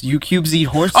horses. You cubes eat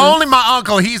horses? Only my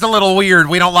uncle. He's a little weird.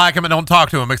 We don't like him and don't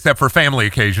talk to him except for family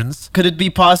occasions. Could it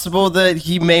be possible that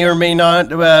he may or may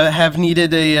not have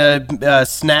needed a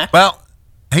snack? Well,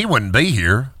 he wouldn't be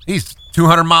here. He's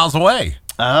 200 miles away.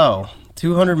 Oh,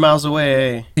 200 miles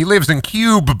away. He lives in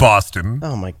Cube, Boston.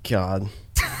 Oh my god.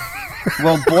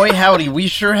 Well, boy howdy, we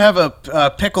sure have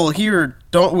a pickle here,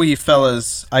 don't we,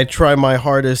 fellas? I try my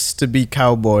hardest to be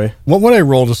cowboy. What would I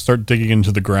roll to start digging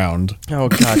into the ground? Oh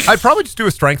god. I'd probably just do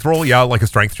a strength roll, like a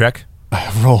strength check.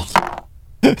 I've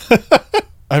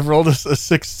rolled a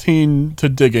 16 to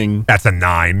digging. That's a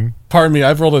 9. Pardon me,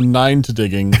 I've rolled a 9 to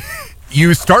digging.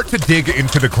 You start to dig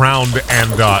into the ground,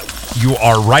 and you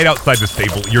are right outside the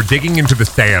stable. You're digging into the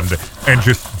sand and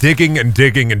just digging and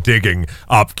digging and digging,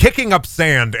 kicking up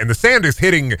sand, and the sand is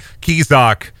hitting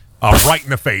Kizak right in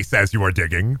the face as you are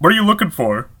digging. What are you looking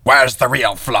for? Where's the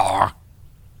real floor?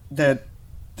 That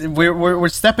we're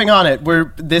stepping on it.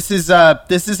 This is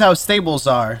how stables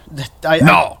are.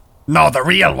 No, the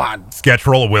real one. Sketch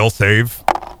roll a will save.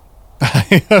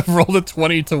 I have rolled a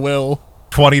 20 to will.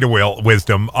 20 to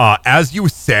wisdom. As you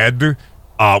said,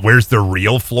 where's the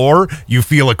real floor? You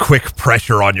feel a quick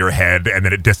pressure on your head, and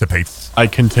then it dissipates. I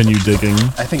continue digging.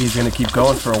 I think he's gonna keep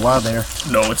going for a while there.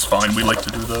 No, it's fine. We like to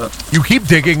do that. You keep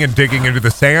digging and digging into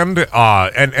the sand,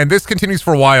 and this continues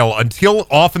for a while until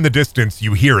off in the distance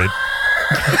you hear it.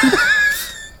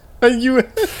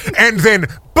 And then,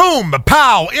 boom,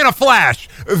 pow, in a flash,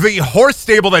 the horse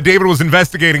stable that David was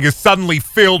investigating is suddenly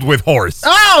filled with horse.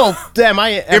 Oh, am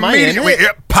I in Immediately, it?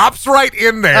 it pops right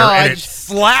in there, Oh, and it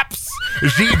slaps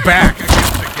G back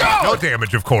against the gate. No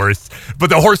damage, of course,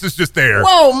 but the horse is just there.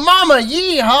 Whoa, mama,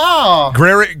 yeehaw!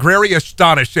 Grary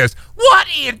astonished says, What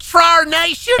in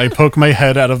tarnation? I poke my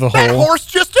head out of the That hole. horse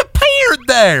just appeared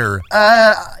there.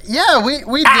 Yeah, we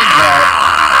did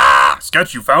that.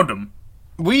 Sketch, you found him.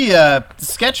 We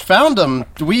Sketch found them.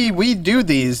 We do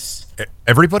these.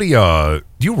 everybody, do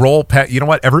you roll, Pat? You know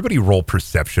what? Everybody roll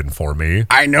perception for me.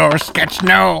 I know, Sketch,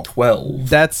 no. 12.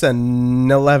 That's an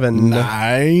 11.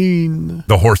 9.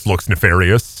 The horse looks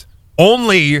nefarious.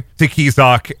 Only to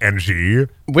Kizak and G.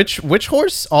 Which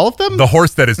horse? All of them? The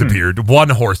horse that has appeared. One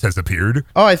horse has appeared.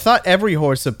 Oh, I thought every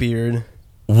horse appeared.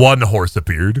 one horse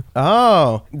appeared.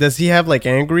 Oh, does he have like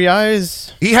angry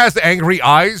eyes? He has angry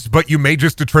eyes, but you may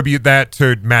just attribute that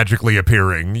to magically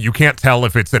appearing. You can't tell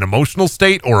if it's an emotional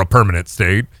state or a permanent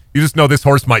state. You just know this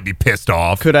horse might be pissed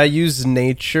off. Could I use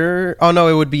nature? Oh no,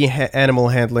 it would be animal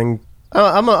handling.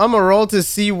 I'm a roll to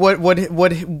see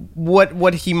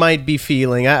what he might be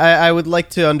feeling. I would like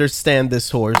to understand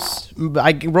this horse.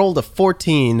 I rolled a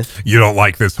 14. You don't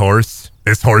like this horse?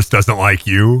 This horse doesn't like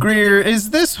you? Greer,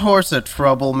 is this horse a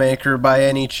troublemaker by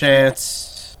any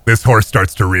chance? This horse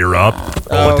starts to rear up.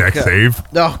 Roll a deck save.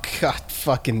 Oh god,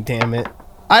 fucking damn it.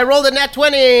 I rolled a nat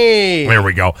 20! There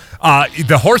we go.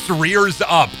 The horse rears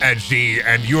up at G,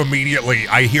 and you immediately,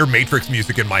 I hear Matrix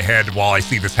music in my head while I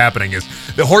see this happening, is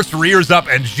the horse rears up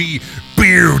and G,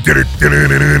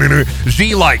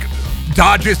 G like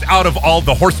dodges out of all,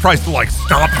 the horse tries to like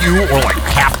stomp you or like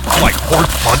half like horse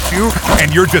punch you,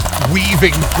 and you're just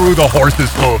weaving through the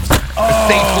horse's hooves,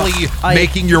 safely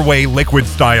making your way liquid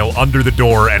style under the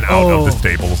door and out of the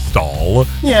stable stall.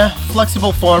 Yeah,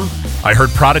 flexible form. I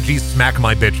heard Prodigy smack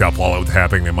my bitch up while it was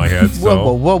happening in my head.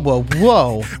 So.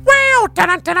 Whoa.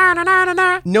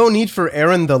 No need for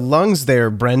Aaron the lungs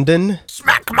there, Brendan.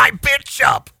 Smack my bitch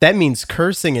up. That means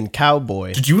cursing and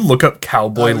cowboy. Did you look up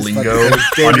cowboy lingo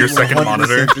on your second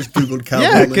monitor? Just Googled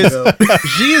cowboy lingo. Because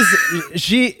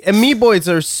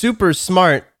amoeboids are super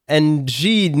smart, and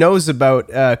G knows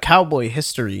about cowboy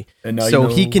history. And now so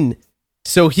you know.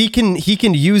 he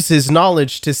can use his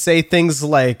knowledge to say things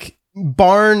like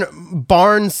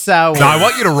barn sour. Now, I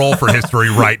want you to roll for history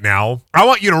right now. I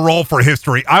want you to roll for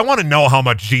history. I want to know how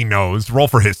much G knows. Roll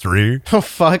for history. Oh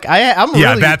fuck! I'm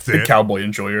yeah, really, that's the it. cowboy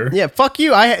enjoyer. Yeah, fuck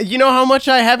you. You know how much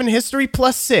I have in history?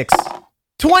 Plus 6.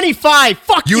 25.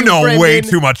 Fuck you. You know Brendan. way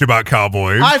too much about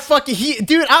cowboys.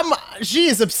 She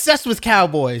is obsessed with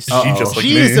cowboys.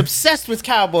 She is obsessed with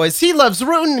cowboys. He loves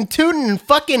rootin' and tootin' and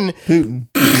fucking hootin'.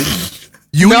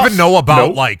 You even know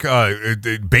about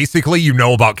basically you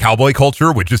know about cowboy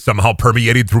culture, which is somehow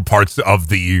permeated through parts of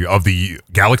the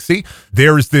galaxy.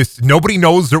 There's this, nobody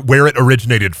knows where it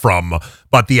originated from,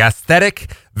 but the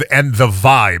aesthetic and the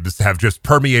vibes have just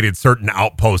permeated certain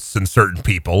outposts and certain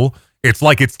people. It's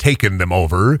like it's taken them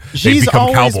over. She's They've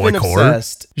become always cowboy been core.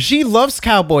 obsessed. She loves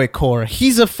cowboy core.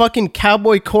 He's a fucking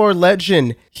cowboy core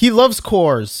legend. He loves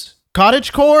cores.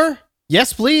 Cottage core?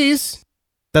 Yes, please.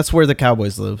 That's where the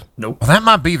cowboys live. Nope. Well, that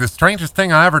might be the strangest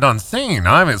thing I ever done seen.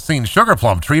 I haven't seen Sugar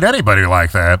Plum treat anybody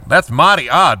like that. That's mighty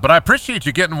odd, but I appreciate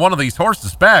you getting one of these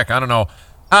horses back. I don't know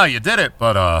how you did it,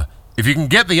 but if you can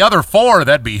get the other 4,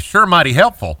 that'd be sure mighty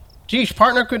helpful. Geesh,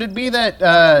 partner, could it be that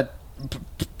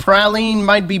Praline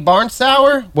might be barn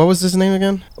sour? What was his name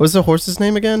again? What was the horse's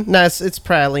name again? Nah, it's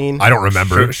Praline. I don't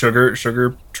remember. Sugar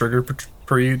plum.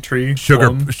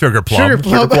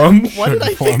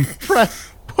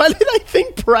 Why did I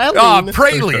think praline?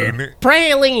 Praline.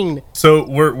 Praline. So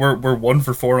we're 1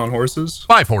 for 4 on horses.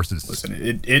 5 horses.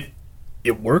 Listen, it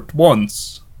worked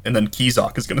once, and then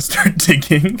Kizak is gonna start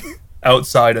digging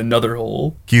outside another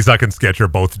hole. Kizak and Sketch are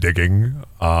both digging.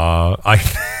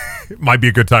 It might be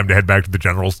a good time to head back to the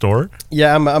general store.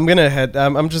 Yeah, I'm gonna head.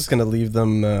 I'm just gonna leave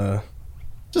them.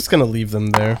 Just gonna leave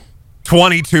them there.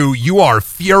 22, you are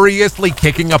furiously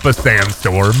kicking up a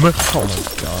sandstorm. Oh my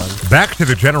god. Back to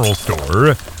the general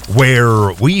store,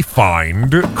 where we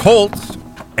find Colt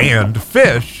and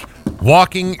Fish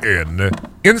walking in.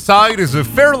 Inside is a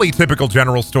fairly typical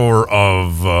general store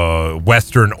of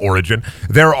Western origin.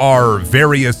 There are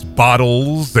various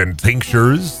bottles and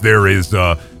tinctures. There is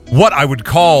what I would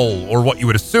call, or what you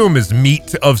would assume is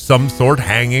meat of some sort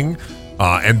hanging.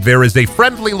 And there is a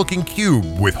friendly-looking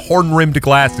cube with horn-rimmed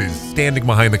glasses standing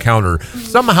behind the counter,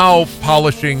 somehow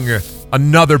polishing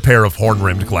another pair of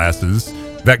horn-rimmed glasses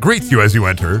that greets you as you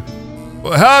enter.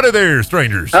 Well, howdy there,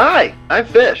 strangers. Hi, I'm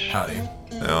Fish. Howdy.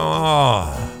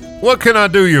 Oh, what can I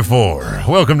do you for?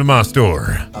 Welcome to my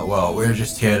store. Well, we're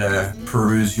just here to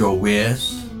peruse your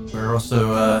wares. We're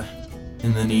also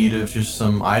in the need of just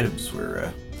some items.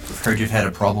 We've heard you've had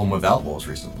a problem with outlaws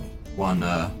recently. One,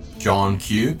 John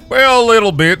Cube? Well, a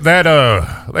little bit.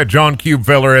 That John Cube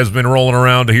feller has been rolling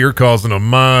around here causing a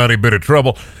mighty bit of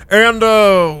trouble. And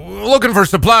looking for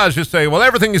supplies, you say. Well,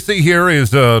 everything you see here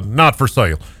is not for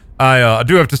sale. I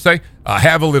do have to say, I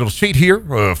have a little sheet here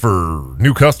for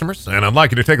new customers, and I'd like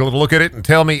you to take a little look at it and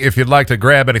tell me if you'd like to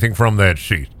grab anything from that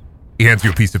sheet. He hands you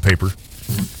a piece of paper.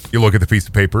 You look at the piece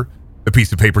of paper. The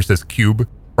piece of paper says Cube.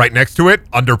 Right next to it,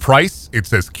 under price, it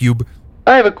says Cube.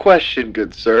 I have a question,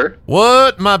 good sir.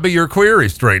 What might be your query,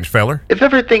 strange feller? If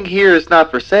everything here is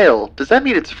not for sale, does that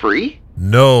mean it's free?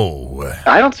 No.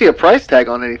 I don't see a price tag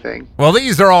on anything. Well,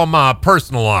 these are all my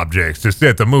personal objects to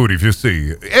set the mood, if you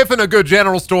see. If in a good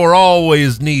general store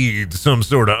always needs some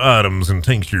sort of items and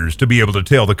tinctures to be able to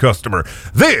tell the customer,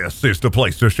 this is the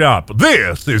place to shop.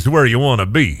 This is where you want to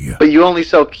be. But you only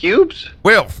sell cubes?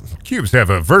 Well, cubes have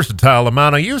a versatile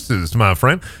amount of uses, my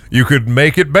friend. You could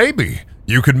make it baby.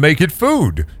 You could make it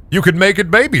food. You could make it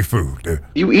baby food.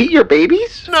 You eat your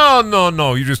babies?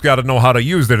 No. You just got to know how to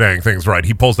use the dang things right.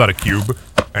 He pulls out a cube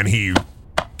and he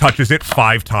touches it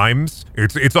 5 times.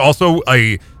 It's also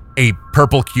a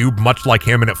purple cube, much like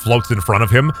him, and it floats in front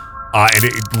of him.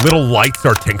 Little lights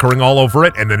are tinkering all over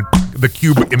it, and then the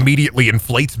cube immediately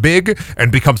inflates big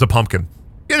and becomes a pumpkin.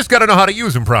 You just got to know how to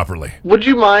use them properly. Would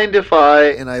you mind if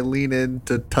And I lean in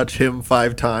to touch him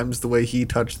 5 times the way he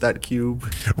touched that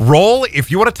cube. Roll, if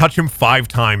you want to touch him 5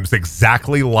 times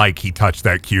exactly like he touched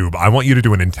that cube, I want you to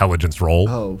do an intelligence roll.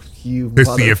 Oh, you to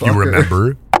see if you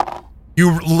remember.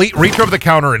 You reach over the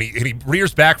counter and he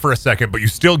rears back for a second, but you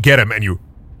still get him and you...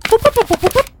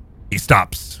 He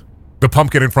stops. The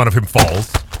pumpkin in front of him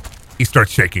falls. He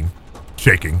starts shaking.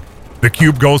 The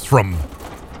cube goes from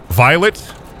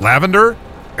violet, lavender,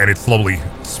 and it slowly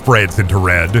spreads into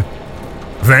red.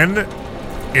 Then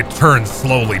it turns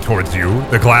slowly towards you.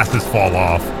 The glasses fall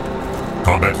off.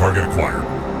 Combat target acquired.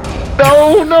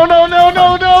 No.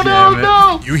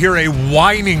 You hear a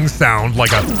whining sound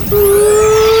like a...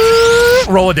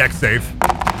 Roll a dex save.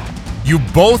 You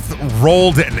both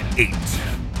rolled an 8.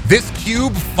 This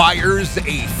cube fires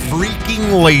a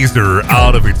freaking laser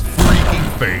out of its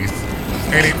freaking face,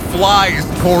 and it flies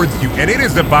towards you, and it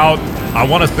is about, I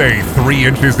want to say, 3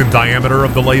 inches in diameter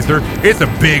of the laser. It's a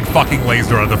big fucking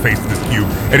laser on the face of this cube,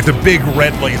 and it's a big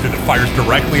red laser that fires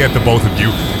directly at the both of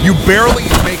you. You barely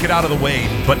make it out of the way,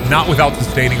 but not without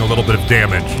sustaining a little bit of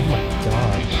damage. Oh my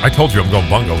god. I told you I'm going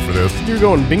bungo for this. You're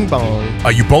going bing bong.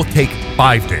 You both take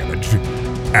 5 damage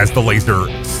as the laser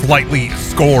slightly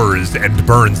scores and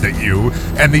burns at you,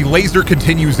 and the laser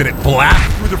continues and it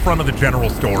blasts through the front of the general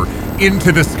store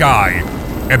into the sky,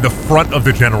 and the front of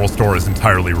the general store is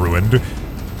entirely ruined.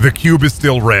 The cube is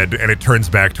still red, and it turns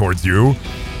back towards you.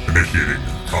 Initiating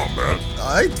combat.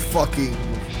 I'd fucking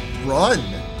run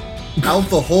out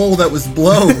the hole that was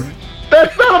blown.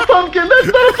 That's not a pumpkin!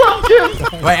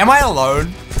 Wait, am I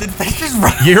alone? Did Fish just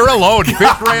run? You're alone.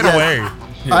 Fish ran away.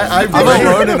 I'm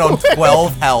alone and on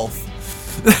 12 health.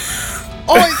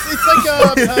 It's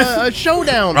like a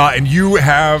showdown. And you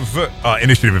have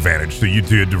initiative advantage, so you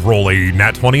did roll a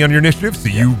nat 20 on your initiative, so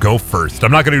you go first.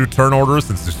 I'm not going to do turn order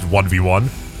since it's 1v1,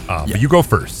 but you go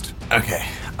first. Okay.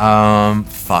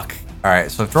 Fuck.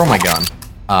 Alright, so I throw my gun.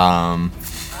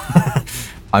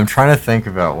 I'm trying to think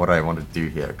about what I want to do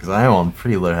here, because I am on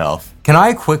pretty low health. Can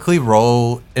I quickly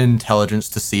roll intelligence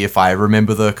to see if I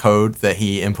remember the code that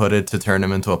he inputted to turn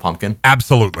him into a pumpkin?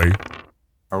 Absolutely.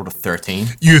 I rolled a 13.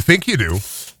 You think you do.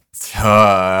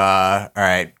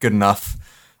 Alright, good enough.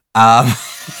 I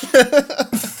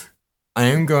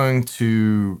am going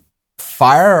to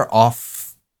fire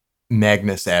off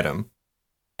Magnus at him,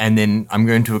 and then I'm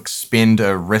going to expend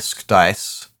a risk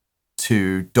dice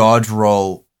to dodge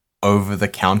roll over the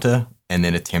counter and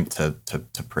then attempt to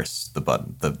press the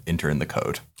button, enter in the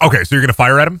code. Okay, so you're gonna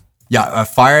fire at him? Yeah, I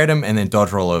fire at him and then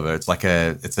dodge roll over. It's like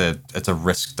it's a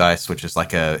risk dice, which is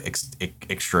like a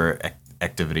extra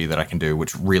activity that I can do,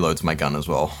 which reloads my gun as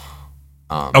well.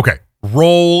 Okay,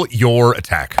 roll your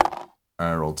attack.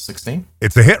 I rolled 16.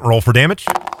 It's a hit. Roll for damage.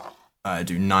 I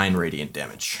do 9 radiant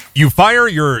damage. You fire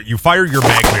your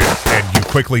Magnus and you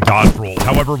quickly dodge roll.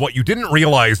 However, what you didn't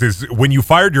realize is when you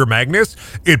fired your Magnus,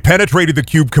 it penetrated the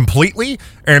cube completely,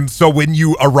 and so when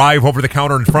you arrive over the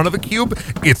counter in front of the cube,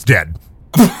 it's dead.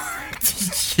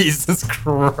 Jesus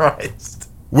Christ.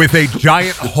 With a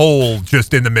giant hole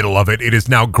just in the middle of it. It is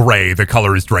now gray. The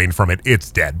color is drained from it.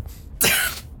 It's dead.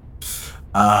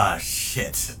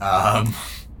 Shit.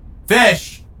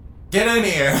 Fish, get in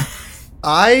here.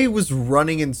 I was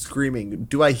running and screaming.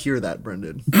 Do I hear that,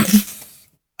 Brendan?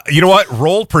 You know what?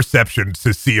 Roll perception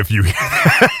to see if you hear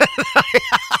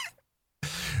that.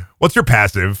 What's your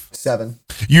passive? 7.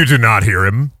 You do not hear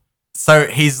him. So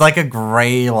he's like a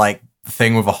gray, like,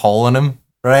 thing with a hole in him,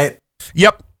 right?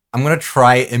 Yep. I'm gonna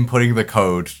try inputting the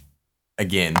code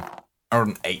again. Or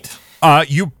an 8.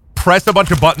 You press a bunch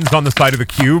of buttons on the side of the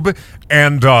cube,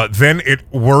 and then it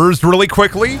whirs really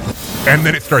quickly, and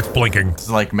then it starts blinking. Does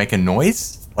it like make a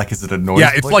noise? Like, is it a noise? Yeah,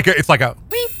 it's like a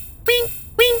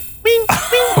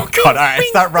oh god! All right,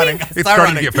 start running. It's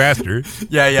starting to get faster.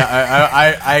 Yeah.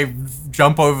 I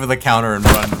jump over the counter and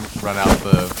run out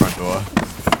the front door.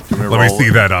 Let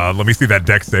me see that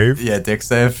dex save. Yeah, dex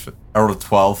save. I rolled a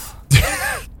 12.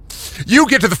 You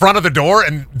get to the front of the door,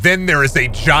 and then there is a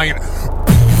giant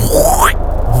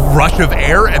rush of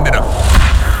air, and then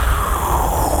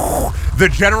the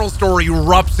general store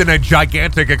erupts in a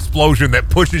gigantic explosion that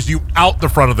pushes you out the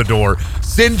front of the door,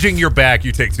 singeing your back.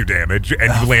 You take 2 damage,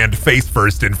 and you land face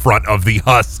first in front of the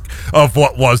husk of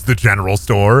what was the general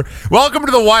store. Welcome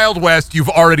to the Wild West. You've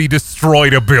already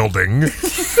destroyed a building.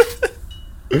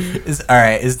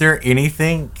 Is there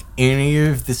any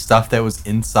of the stuff that was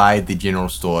inside the general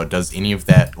store, does any of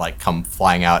that like come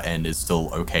flying out and is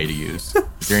still okay to use?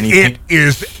 Is there anything? It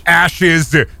is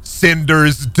ashes,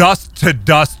 cinders, dust to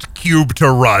dust, cube to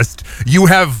rust. You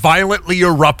have violently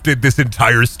erupted this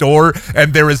entire store,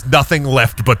 and there is nothing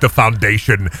left but the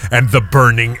foundation and the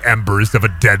burning embers of a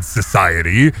dead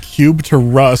society. Cube to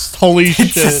rust. Holy shit.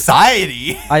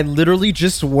 Society? I literally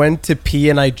just went to pee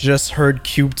and I just heard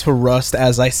cube to rust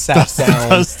as I sat down.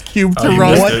 Dust cube to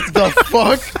rust. What the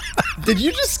fuck? Did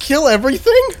you just kill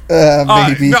everything?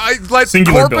 Maybe. No,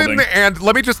 Singular Corbin, building. and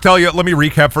let me just tell you. Let me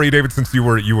recap for you, David, since you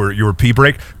were pee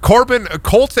break. Corbin,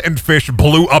 Colt, and Fish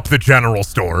blew up the general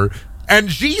store, and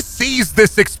G sees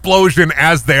this explosion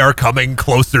as they are coming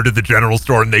closer to the general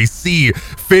store, and they see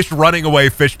Fish running away.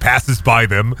 Fish passes by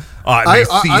them. I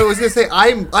was gonna say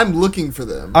I'm looking for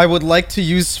them. I would like to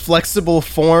use flexible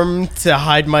form to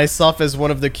hide myself as one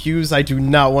of the cubes. I do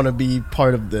not want to be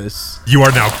part of this. You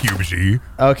are now Cube G.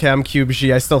 Okay, I'm Cube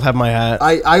G. I still have my hat.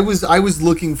 I was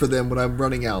looking for them when I'm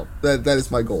running out. That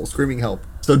is my goal. Screaming help.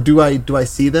 So do I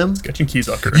see them? Sketch and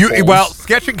Keysock are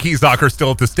Sketch and Keysock are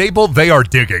still at the stable. They are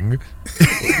digging.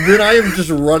 Then I am just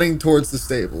running towards the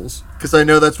stables because I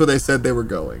know that's where they said they were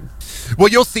going. Well,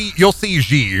 you'll see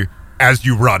G as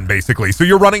you run, basically. So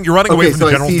you're running away from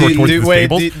the general store towards the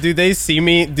stables. Do they see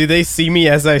me? Do they see me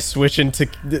as I switch into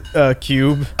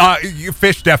cube?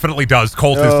 Fish definitely does.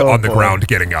 Colt is on the ground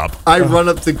getting up. I run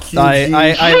up to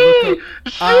QG.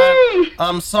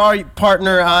 I'm sorry,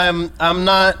 partner. I'm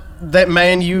not that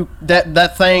man.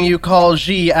 That thing you call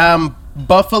G. I'm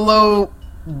Buffalo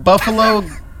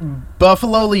Levi.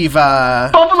 Buffalo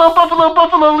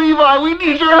Levi, we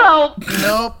need your help.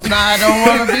 Nope, I don't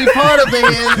want to be part of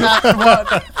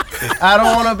it. I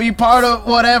don't want to be part of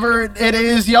whatever it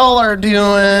is y'all are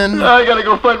doing. I gotta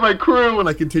go find my crew. And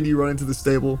I continue running to the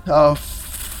stable. Oh,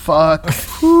 fuck.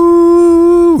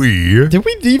 Ooh-wee. Did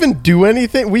we even do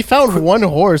anything? We found one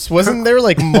horse. Wasn't there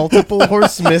like multiple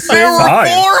horse missing? There were 4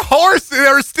 horses.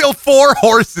 There are still 4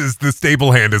 horses the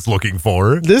stable hand is looking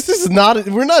for. This is not.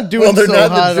 We're not doing Well, they're so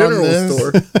not hot the on general this.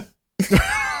 store.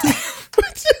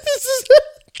 This is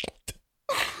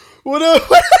what a.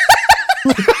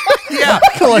 Yeah,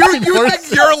 you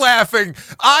think you're laughing.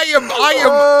 I am in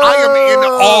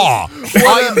awe.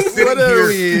 I am sitting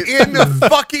here in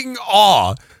fucking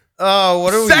awe. Oh,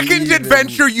 what are we? Second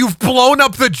adventure, you've blown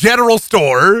up the general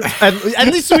store. At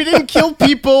least we didn't kill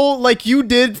people like you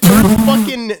did for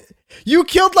fucking. You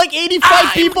killed like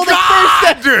 85 people the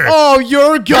first day. Oh,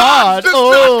 you're God. Does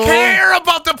not care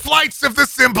about the plights of the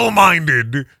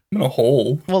simple-minded. I'm in a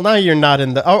hole. Well, now you're not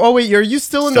in the. Oh wait, are you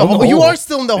still in the hole? You are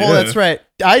still in the hole. That's right.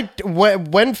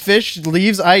 When Fish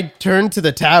leaves, I turn to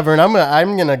the tavern. I'm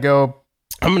gonna go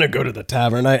to the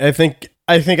tavern. I think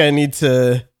I need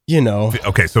to.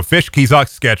 Okay, so Fish, Keysock,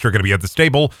 Sketch are going to be at the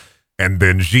stable, and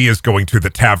then G is going to the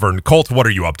tavern. Colt, what are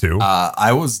you up to?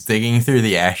 I was digging through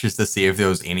the ashes to see if there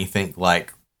was anything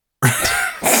like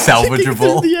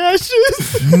salvageable. The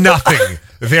ashes. Nothing.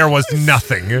 There was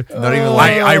nothing. Not even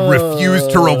I refuse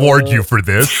to reward you for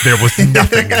this. There was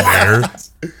nothing in there.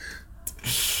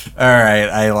 All right,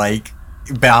 I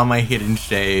bow my head in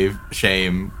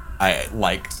shame.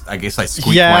 I guess I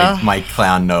squeak my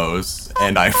clown nose,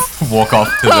 and I walk off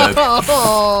to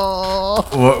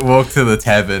the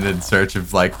tavern in search of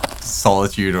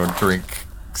solitude or drink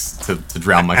to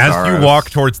drown my sorrows. As you walk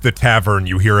towards the tavern,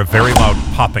 you hear a very loud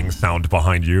popping sound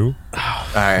behind you.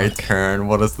 Alright, turn.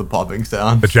 What is the popping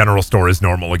sound? The general store is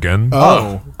normal again.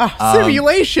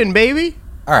 Simulation, baby.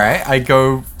 Alright, I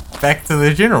go back to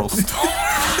the general store.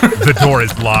 The door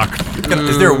is locked.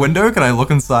 Is there a window? Can I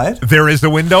look inside? There is a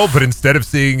window, but instead of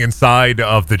seeing inside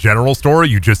of the general store,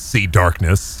 you just see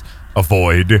darkness, a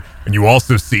void, and you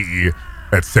also see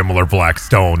that similar black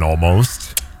stone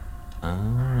almost.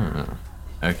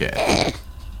 Okay.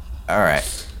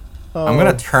 Alright. I'm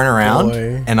gonna turn around,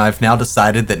 and I've now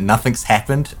decided that nothing's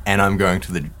happened, and I'm going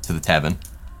to the tavern.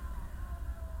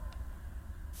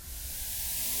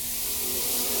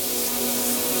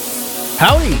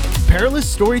 Howdy. Perilous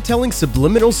Storytelling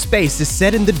Subliminal Space is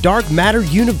set in the Dark Matter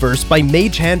universe by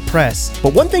Mage Hand Press.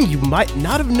 But one thing you might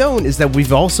not have known is that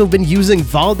we've also been using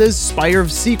Valda's Spire of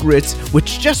Secrets,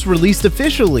 which just released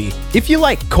officially. If you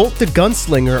like Colt the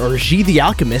Gunslinger or Xi the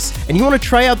Alchemist, and you want to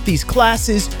try out these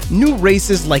classes, new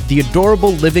races like the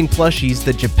adorable living plushies,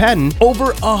 the Japan,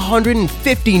 over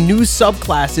 150 new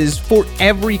subclasses for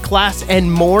every class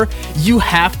and more, you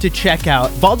have to check out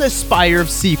Valda's Spire of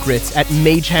Secrets at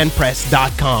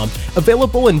magehandpress.com.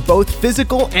 Available in both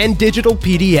physical and digital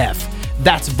PDF.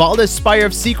 That's Valda's Spire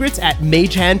of Secrets at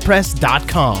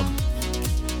magehandpress.com.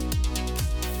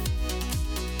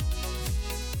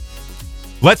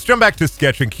 Let's jump back to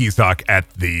Sketch and Kizak at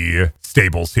the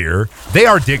stables here. They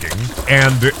are digging,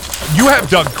 and you have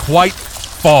dug quite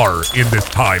far in this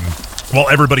time while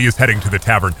everybody is heading to the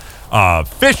tavern.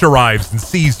 Fish arrives and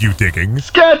sees you digging.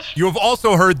 Sketch! You have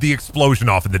also heard the explosion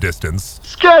off in the distance.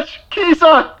 Sketch!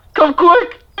 Kisa! Come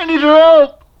quick! I need your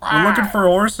help! We're looking for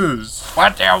horses.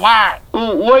 What do you want?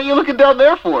 What are you looking down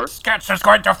there for? Sketch is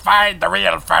going to find the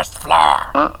real first floor.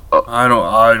 I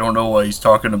don't know why he's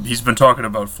talking. He's been talking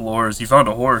about floors. He found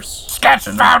a horse. Sketch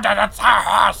found it. It's a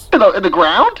horse. In the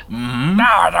ground? Mm-hmm.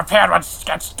 No, it appeared when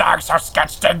Sketch dug, so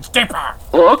Sketch digs deeper.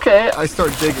 Well, okay. I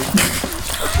start digging.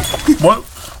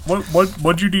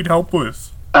 What'd you need help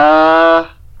with? I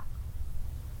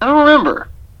don't remember.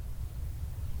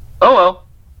 Oh well.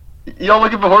 Y'all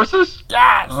looking for horses?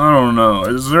 Yes. I don't know.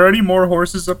 Is there any more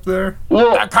horses up there?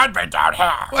 Well, There could be down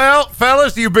here. Well,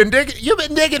 fellas, you've been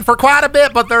digging for quite a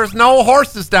bit, but there's no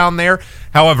horses down there.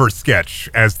 However, Sketch,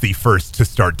 as the first to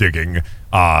start digging,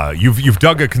 you've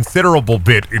dug a considerable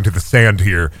bit into the sand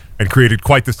here and created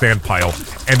quite the sand pile,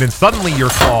 and then suddenly your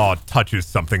claw touches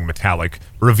something metallic,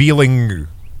 revealing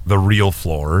the real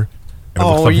floor. And it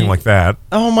looks something like that.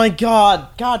 Oh my god.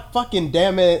 God fucking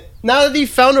damn it. Now that he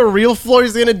found a real floor,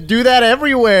 he's gonna do that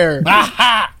everywhere.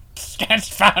 Aha! Sketch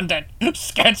found it.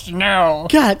 Sketch knew.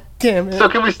 God damn it. so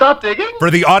can we stop digging? For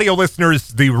the audio listeners,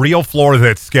 the real floor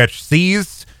that Sketch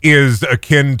sees is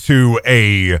akin to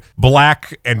a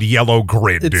black and yellow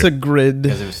grid. It's a grid.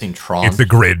 You guys ever seen Tron? It's a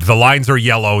grid. The lines are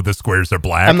yellow, the squares are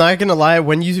black. I'm not gonna lie,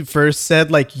 when you first said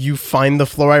like you find the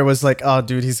floor, I was like, oh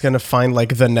dude, he's gonna find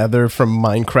like the nether from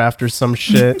Minecraft or some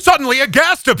shit. Suddenly a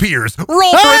ghast appears. Roll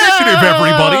for initiative,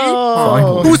 everybody.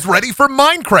 Oh. Who's ready for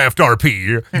Minecraft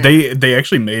RP? They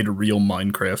actually made real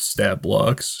Minecraft stat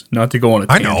blocks. Not to go on a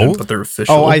I tangent, know. but they're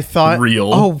official. Oh, I thought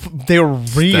real. Oh, they're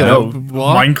real. No,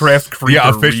 Minecraft creator. Yeah,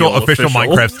 official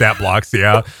Minecraft stat blocks.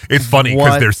 Yeah, it's funny because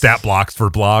What? they're stat blocks for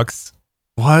blocks.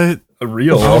 What?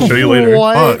 Real. I'll show you later.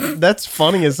 What? That's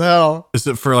funny as hell. Is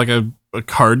it for like a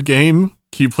card game?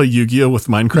 Can you play Yu-Gi-Oh with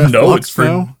Minecraft No, blocks it's for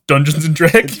now? Dungeons and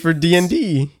It's Dragons. for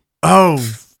D&D. Oh,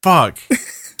 fuck.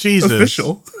 Jesus.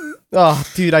 Official. Oh,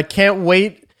 dude, I can't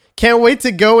wait. Can't wait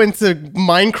to go into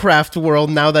Minecraft world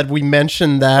now that we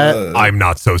mentioned that. I'm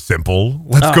not so simple.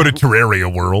 Let's go to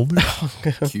Terraria world.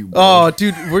 Oh,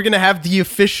 dude, we're gonna have the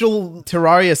official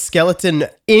Terraria skeleton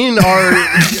in our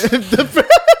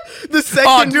the second.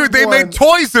 Oh, dude, they one. made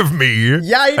toys of me.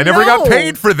 Yeah, I never got know.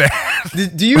 paid for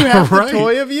that. Do you have Right. the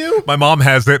toy of you? My mom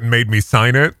has it and made me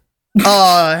sign it.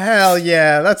 Oh, hell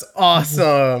yeah, that's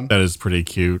awesome. That is pretty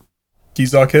cute.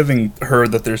 Kizak, having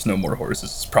heard that there's no more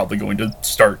horses, is probably going to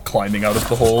start climbing out of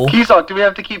the hole. Kizak, do we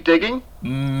have to keep digging?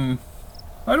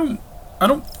 I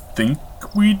don't think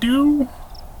we do.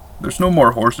 There's no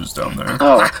more horses down there.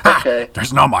 Oh, okay.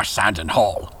 There's no more sand in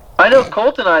hole. I know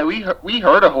Colt and I, we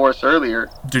heard a horse earlier.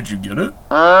 Did you get it?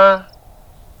 I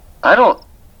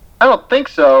don't think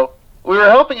so. We were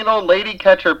helping an old lady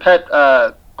catch her pet,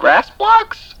 grass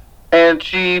blocks, and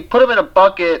she put them in a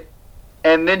bucket,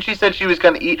 and then she said she was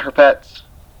gonna eat her pets.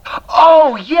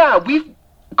 Oh, yeah,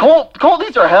 Colt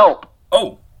needs our help.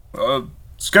 Oh,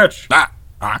 Sketch.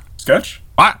 Sketch?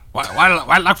 What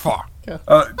look for?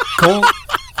 Colt.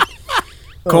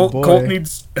 Colt boy.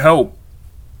 needs help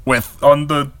With on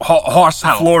the horse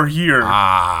help. floor here.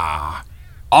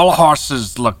 All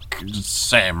horses look the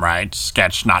same, right?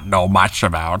 Sketch not know much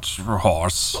about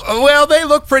horse. Well, they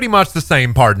look pretty much the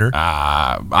same, partner.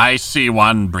 I see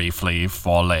one briefly,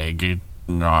 four-legged,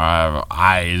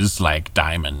 eyes like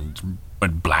diamond,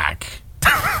 but black.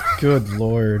 Good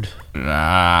lord.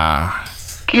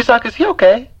 Kizak, is he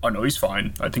okay? Oh no, he's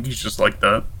fine. I think he's just like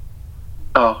that.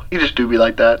 Oh, he just do be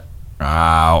like that.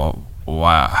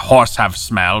 Horse have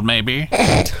smell, maybe?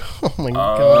 Oh my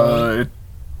god.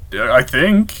 I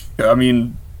think. I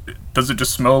mean, does it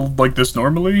just smell like this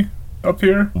normally up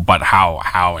here? But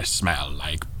how it smell?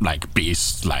 Like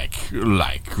beast, like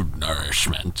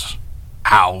nourishment.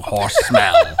 How horse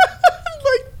smell?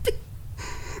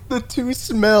 The two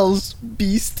smells,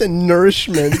 beast and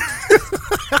nourishment.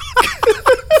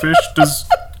 Fish, does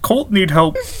Colt need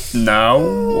help now,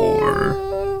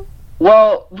 or?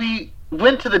 Well, we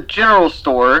went to the general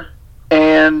store,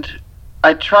 and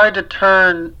I tried to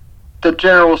turn the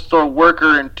general store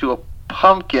worker into a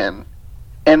pumpkin,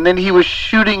 and then he was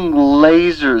shooting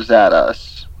lasers at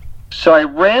us. So I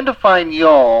ran to find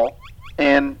y'all,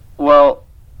 and, well,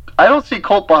 I don't see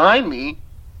Colt behind me,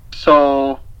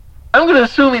 so I'm gonna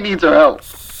assume he needs our help.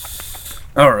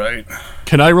 Alright.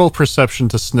 Can I roll perception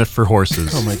to sniff for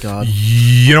horses? Oh my god.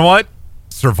 You know what?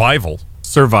 Survival.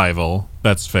 Survival.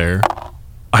 That's fair.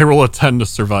 I roll a 10 to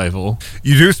survival.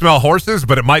 You do smell horses,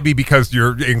 but it might be because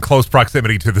you're in close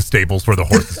proximity to the stables where the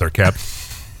horses are kept.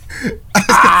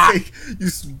 I was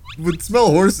gonna say, would smell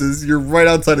horses. You're right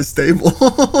outside a stable.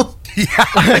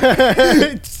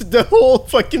 The whole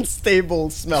fucking stable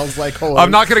smells like horse.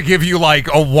 I'm not going to give you like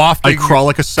a wafting. I crawl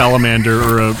like a salamander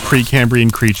or a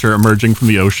Precambrian creature emerging from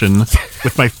the ocean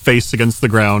with my face against the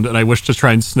ground, and I wish to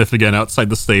try and sniff again outside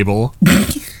the stable.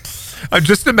 I'm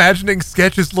just imagining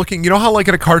Sketch is looking. You know how like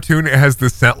in a cartoon it has the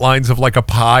scent lines of like a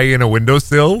pie in a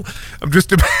windowsill? I'm just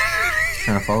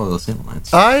Trying to follow those scent lines.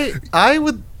 I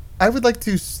would like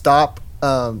to stop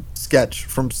Sketch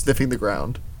from sniffing the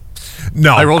ground.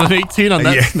 No. I rolled an 18 on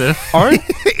that sniff. Aren't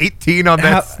 18 on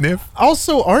that sniff?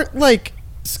 Also, aren't like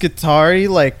Skitari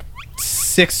like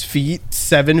 6 feet,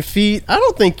 7 feet? I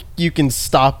don't think you can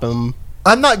stop him.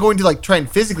 I'm not going to like try and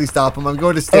physically stop him. I'm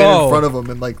going to stand in front of him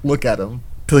and like look at him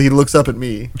till he looks up at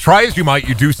me. Try as you might,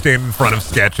 you do stand in front of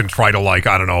Sketch and try to like,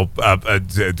 I don't know,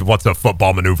 what's a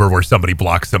football maneuver where somebody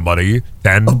blocks somebody?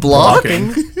 10?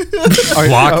 Blocking?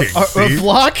 Blocking. A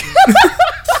block?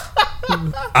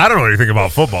 I don't know anything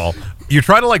about football. You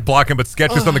try to like block him, but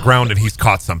Sketch is on the ground and he's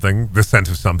caught something. The scent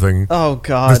of something. Oh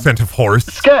god. The scent of horse.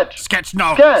 Sketch,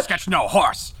 no. Sketch, no.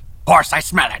 Horse. Horse, I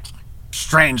smell it.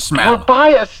 Strange smell. We're by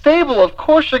a stable. Of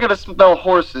course you're gonna smell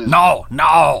horses. No.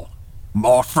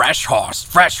 More fresh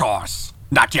horse.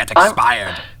 Not yet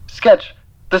expired. Sketch,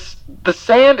 the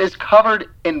sand is covered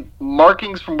in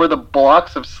markings from where the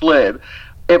blocks have slid.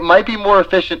 It might be more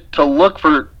efficient to look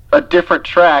for a different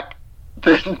track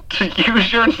than to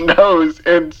use your nose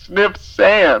and sniff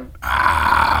sand.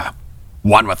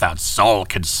 One without soul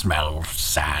could smell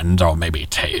sand or maybe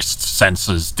taste. Sense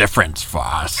is different for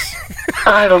us.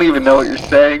 I don't even know what you're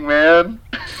saying, man.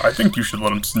 I think you should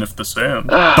let him sniff the sand.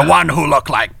 The one who look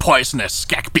like poisonous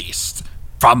skek beast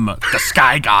from the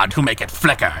sky god who make it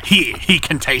flicker. He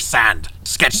can taste sand.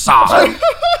 Sketch saw.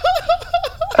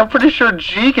 I'm pretty sure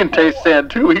G can taste sand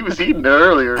too. He was eating it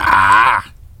earlier.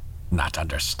 Not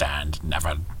understand.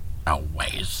 Never know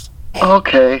ways.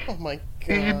 Okay. Oh my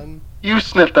god. You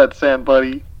sniffed that sand,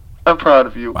 buddy. I'm proud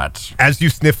of you. What? As you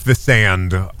sniff the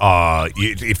sand,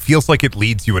 it feels like it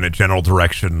leads you in a general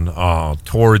direction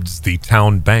towards the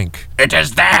town bank. It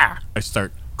is there. I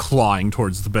start clawing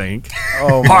towards the bank.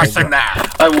 Oh my Horse in god.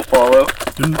 there. I will follow.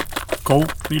 Didn't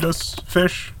Colt need us,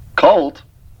 Fish? Colt?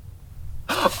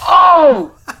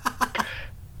 Oh!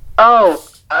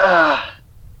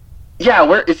 Yeah,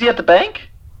 where is he at the bank?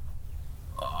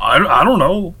 I don't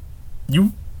know.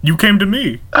 You came to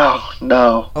me. Oh,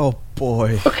 no. Oh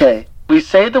boy. Okay, we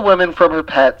saved the woman from her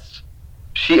pets.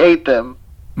 She ate them.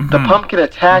 The pumpkin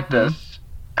attacked us.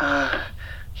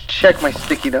 Check my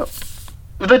sticky note.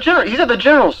 He's at the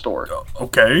general store.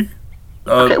 Okay.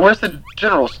 Okay, where's the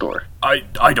general store?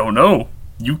 I don't know.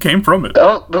 You came from it.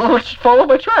 Oh, let's follow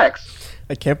my tracks.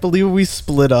 I can't believe we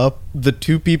split up the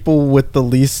two people with the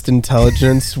least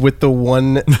intelligence with the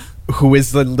one who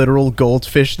is the literal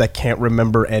goldfish that can't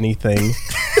remember anything.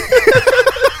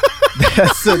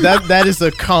 That is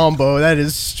a combo. That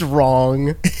is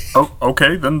strong. Oh,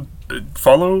 okay, then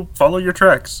follow your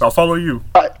tracks. I'll follow you.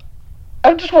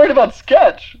 I'm just worried about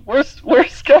Sketch. Where's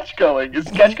Sketch going? Is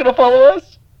Sketch gonna follow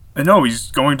us? No,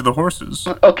 he's going to the horses.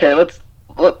 Okay, let's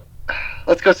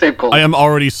go save Colt. I am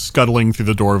already scuttling through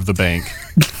the door of the bank.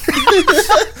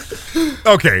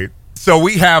 Okay, so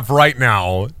we have right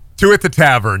now 2 at the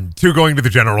tavern, 2 going to the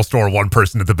general store, 1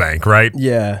 person at the bank, right?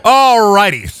 Yeah.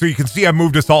 Alrighty, so you can see I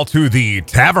moved us all to the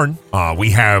tavern.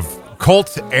 We have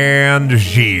Colt and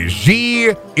G.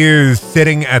 G is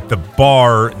sitting at the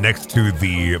bar next to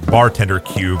the bartender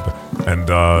cube, and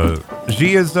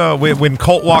G is when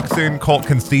Colt walks in, Colt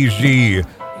can see G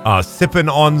sipping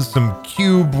on some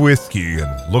cube whiskey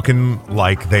and looking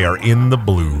like they are in the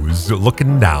blues,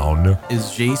 looking down.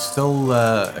 Is Jay still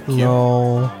a cube?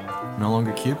 No. No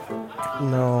longer cube?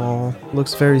 No.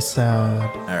 Looks very sad.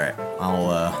 Alright,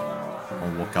 I'll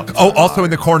walk up. Oh, also in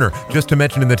the corner, just to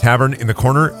mention in the tavern, in the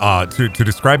corner, to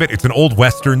describe it, it's an old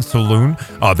Western saloon.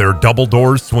 There are double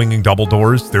doors, swinging double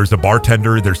doors. There's a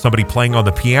bartender. There's somebody playing on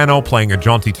the piano, playing a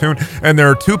jaunty tune. And there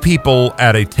are two people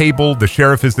at a table. The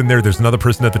sheriff is in there. There's another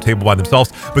person at the table by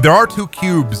themselves. But there are two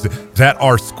cubes that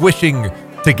are squishing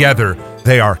together.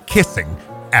 They are kissing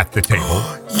at the table.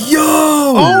 Yo!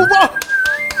 Oh, wow!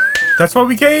 That's why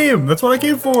we came. That's what I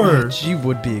came for. G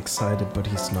would be excited, but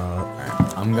he's not.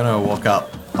 I'm gonna walk up,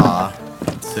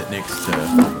 sit next to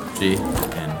G,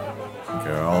 and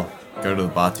I'll go to the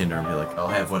bartender and be like, I'll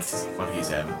have what he's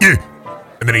having. Yeah.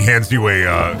 And then he hands you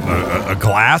a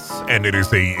glass, and it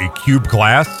is a cube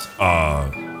glass.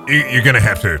 You're gonna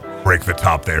have to break the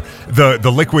top there.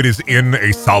 The liquid is in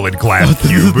a solid glass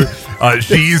cube.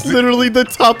 She's literally the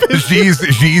top. She's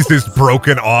is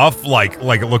broken off, like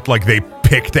it looked like they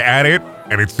picked at it,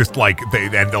 and it's just like they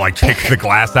picked the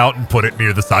glass out and put it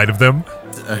near the side of them.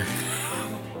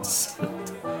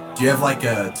 Do you have like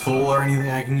a tool or anything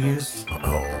I can use?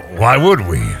 Oh, why would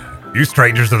we? You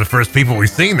strangers are the first people we've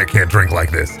seen that can't drink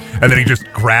like this. And then he just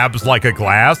grabs like a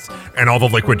glass, and all the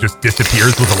liquid just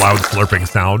disappears with a loud slurping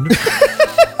sound.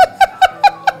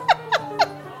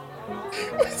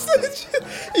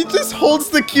 He just holds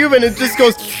the cube and it just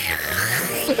goes.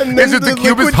 And then the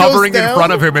cube is hovering in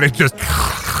front of him, and it just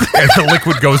as the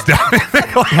liquid goes down.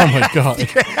 Oh my god!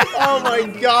 Oh my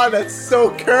god, that's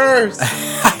so cursed.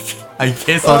 I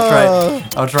guess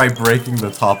I'll try breaking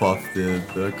the top off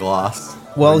the glass.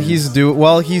 While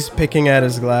he's picking at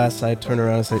his glass, I turn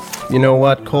around and say, "You know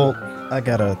what, Colt? I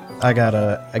gotta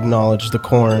acknowledge the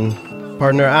corn,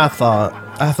 partner. I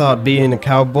thought being a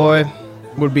cowboy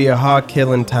would be a hard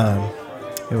killing time.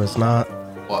 It was not.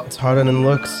 What? It's harder than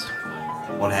looks.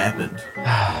 What happened?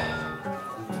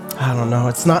 I don't know.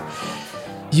 It's not.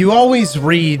 You always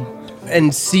read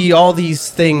and see all these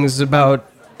things about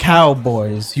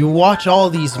cowboys. You watch all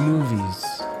these movies.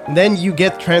 And then you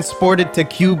get transported to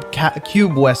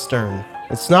Cube Western.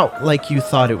 It's not like you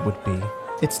thought it would be.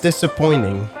 It's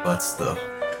disappointing. That's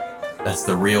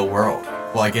the real world.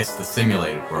 Well, I guess the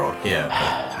simulated world, yeah.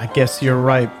 I guess you're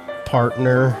right,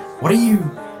 partner. Are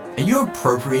you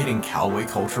appropriating cowboy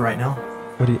culture right now?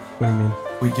 What do you mean?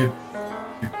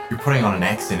 You're putting on an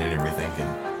accent and everything,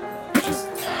 and just.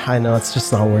 I know, it's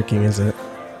just not working, is it?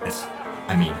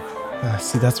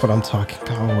 See, that's what I'm talking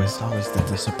about. Always the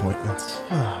disappointments.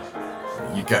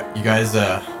 You guys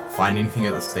find anything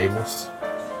at the stables?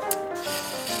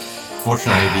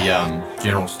 Fortunately, the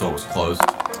general store was closed.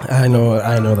 I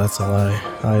know that's a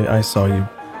lie. I saw you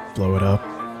blow it up.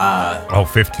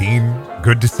 15.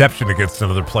 Good deception against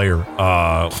another player.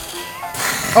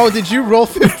 Oh, did you roll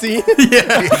 15?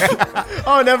 Yeah.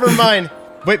 Oh, never mind.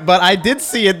 Wait, but I did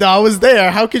see it though. I was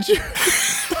there. How could you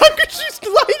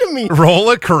lie to me? Roll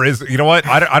a charisma. You know what?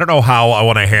 I don't know how I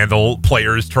want to handle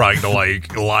players trying to lie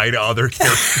to other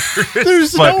characters.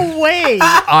 There's no way.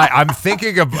 I'm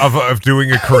thinking of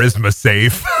doing a charisma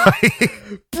save.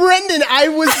 Brendan, I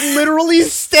was literally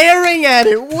staring at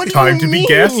it. What do Time you to mean? be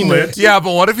gaslit. Yeah,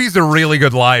 but what if he's a really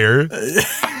good liar?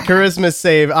 Charisma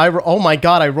save. Oh my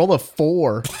god, I rolled a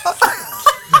 4.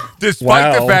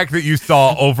 Despite the fact that you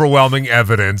saw overwhelming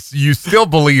evidence, you still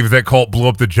believe that Colt blew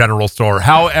up the general store.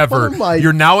 However,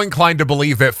 you're now inclined to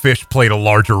believe that Fish played a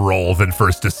larger role than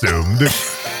first assumed.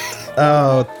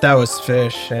 Oh, that was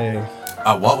Fish. Hey.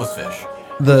 What was Fish?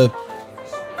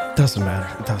 Doesn't matter.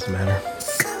 It doesn't matter.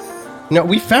 No,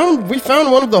 we found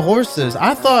one of the horses.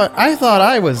 I thought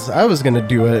I was gonna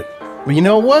do it. But you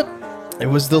know what? It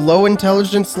was the low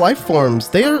intelligence life forms.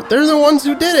 They're the ones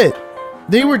who did it.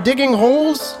 They were digging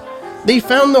holes. They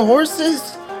found the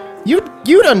horses.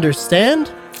 You'd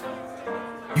understand.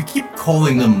 You keep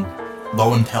calling them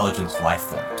low intelligence life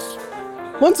forms.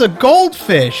 One's a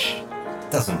goldfish.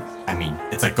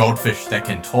 It's a goldfish that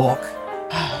can talk.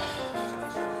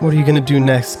 What are you gonna do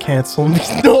next? Cancel me?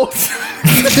 No.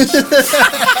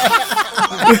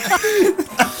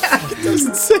 It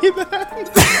doesn't say that.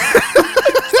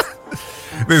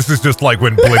 This is just like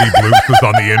when Blitty Bloops was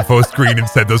on the info screen and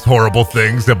said those horrible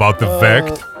things about the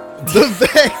Vect. The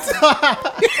Vect.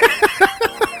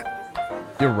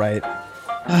 You're right.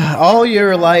 All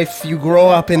your life, you grow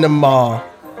up in a maw.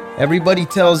 Everybody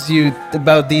tells you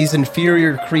about these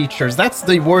inferior creatures. That's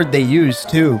the word they use,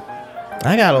 too.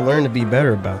 I gotta learn to be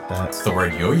better about that. That's the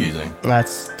word you're using.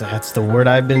 That's the word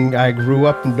I grew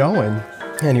up knowing.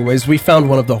 Anyways, we found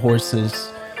one of the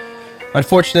horses.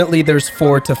 Unfortunately, there's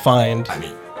 4 to find.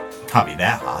 Can't be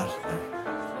that hard.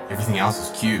 Everything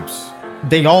else is cubes.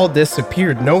 They all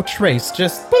disappeared, no trace,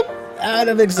 just boop, out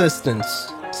of existence.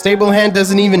 Stablehand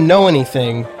doesn't even know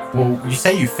anything. Well, you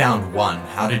say you found one.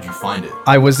 How did you find it?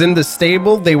 I was in the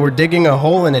stable, they were digging a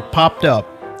hole, and it popped up.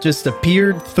 Just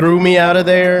appeared, threw me out of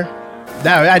there.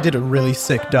 Now, I did a really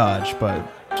sick dodge, but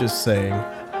just saying.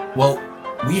 Well,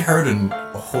 we heard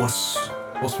a horse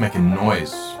making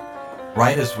noise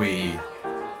right as we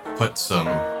put some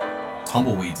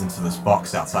tumbleweeds into this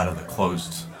box outside of the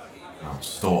closed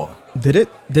store. Did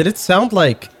it sound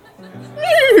like...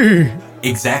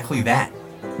 Exactly that.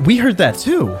 We heard that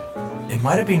too. It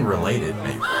might have been related,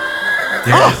 maybe.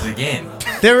 There it is again.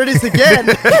 There it is again.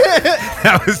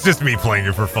 That was just me playing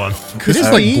it for fun. Could it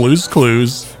It's like Blue's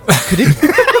Clues.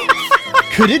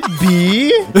 Could it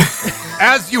be?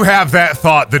 As you have that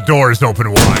thought, the doors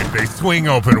open wide. They swing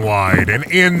open wide, and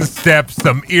in step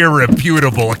some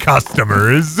irreputable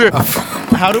customers.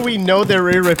 How do we know they're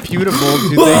irreputable?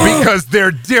 Because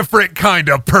they're different kind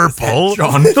of purple.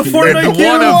 John, The Fortnite And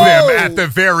one of them at the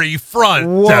very front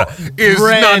is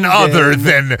Brandon. none other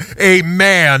than a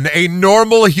man, a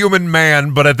normal human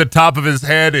man, but at the top of his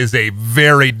head is a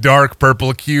very dark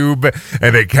purple cube,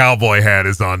 and a cowboy hat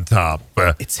is on top.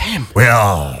 It's him.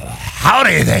 Well,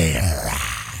 howdy there.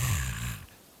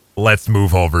 Let's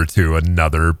move over to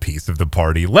another piece of the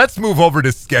party. Let's move over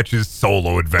to Sketch's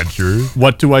solo adventure.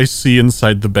 What do I see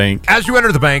inside the bank? As you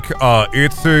enter the bank,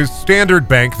 it's a standard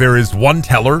bank. There is one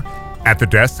teller at the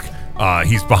desk.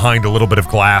 He's behind a little bit of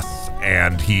glass,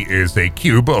 and he is a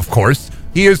cube, of course.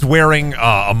 He is wearing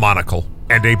a monocle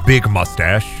and a big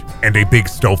mustache and a big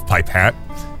stovepipe hat.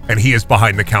 And he is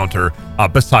behind the counter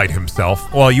beside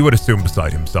himself. Well, you would assume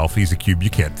beside himself. He's a cube. You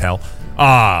can't tell.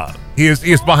 He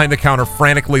is behind the counter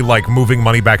frantically, like, moving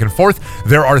money back and forth.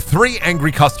 There are 3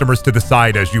 angry customers to the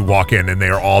side as you walk in, and they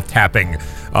are all tapping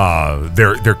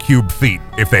their cube feet.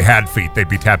 If they had feet, they'd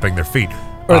be tapping their feet.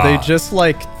 Are they just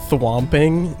like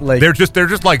thwomping? Like They're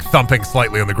just like thumping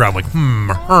slightly on the ground, like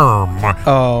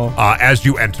Oh. As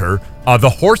you enter, the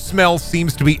horse smell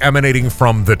seems to be emanating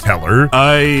from the teller.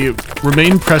 I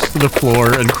remain pressed to the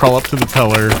floor and crawl up to the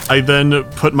teller. I then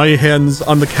put my hands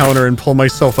on the counter and pull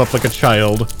myself up like a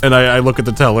child. And I look at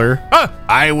the teller.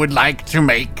 I would like to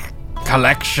make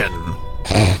collection.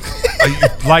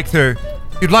 You'd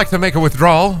like to make a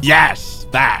withdrawal? Yes,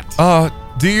 that.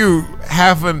 Do you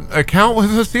have an account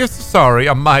with us? Yes, sorry,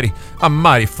 I'm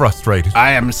mighty frustrated.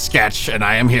 I am Sketch, and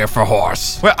I am here for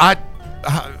horse. Well,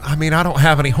 I mean, I don't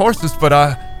have any horses, but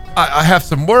I have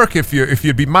some work if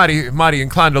you'd be mighty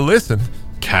inclined to listen.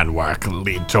 Can work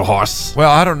lead to horse?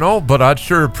 Well, I don't know, but I'd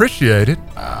sure appreciate it.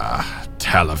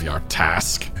 Tell of your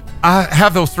task. I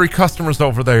have those 3 customers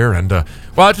over there, and, well,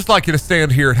 I'd just like you to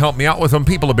stand here and help me out with them.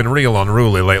 People have been real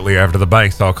unruly lately after the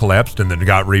banks all collapsed and then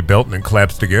got rebuilt and then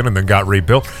collapsed again and then got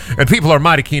rebuilt. And people are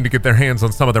mighty keen to get their hands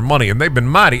on some of their money, and they've been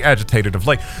mighty agitated of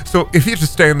late. So if you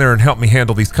just stand there and help me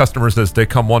handle these customers as they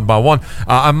come one by one,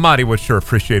 I mighty would sure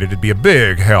appreciate it. It'd be a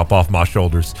big help off my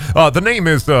shoulders. The name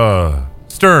is,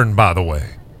 Stern, by the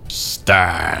way.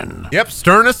 Stern. Yep,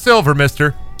 Stern as silver,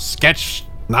 mister. Sketch,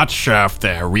 not sure if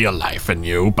they're real life in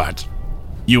you, but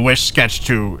you wish Sketch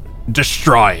to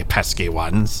destroy pesky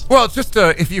ones. Well, just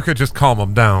if you could just calm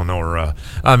them down, or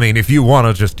I mean, if you want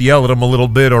to just yell at them a little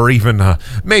bit, or even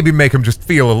maybe make them just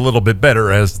feel a little bit better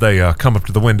as they come up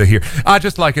to the window here. I'd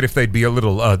just like it if they'd be a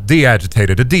little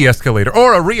de-agitated, a de-escalator,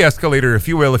 or a re-escalator, if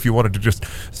you will, if you wanted to just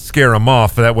scare them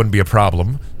off. That wouldn't be a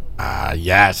problem.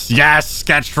 Yes,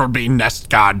 Sketch will be nest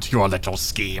guard to your little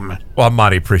scheme. Well, I'm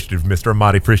mighty appreciative, mister. I'm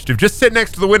mighty appreciative. Just sit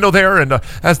next to the window there, and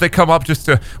as they come up, just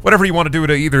whatever you want to do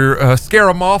to either scare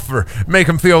them off or make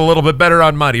them feel a little bit better,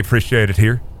 I'd mighty appreciate it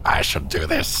here. I shall do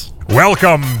this.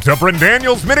 Welcome to Bryn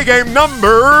Daniels minigame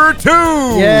number 2!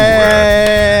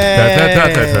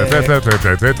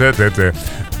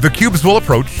 The cubes will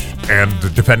approach, and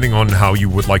depending on how you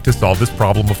would like to solve this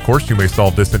problem, of course, you may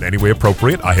solve this in any way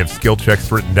appropriate. I have skill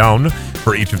checks written down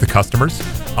for each of the customers,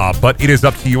 but it is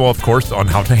up to you, of course, on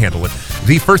how to handle it.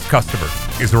 The first customer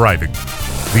is arriving.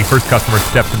 The first customer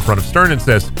steps in front of Stern and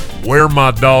says, "Where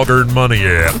my dog-earned money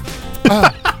at?"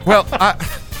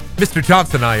 Mr.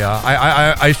 Johnson,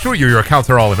 I assure you your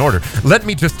accounts are all in order. Let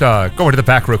me just go into the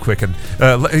back real quick and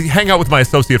hang out with my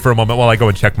associate for a moment while I go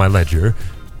and check my ledger.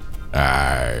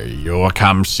 You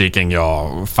come seeking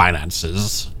your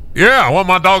finances. Yeah, I want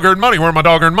my dog-earned money. Where my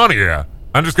dog-earned money at?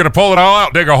 I'm just going to pull it all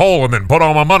out, dig a hole, and then put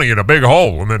all my money in a big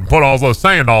hole, and then put all the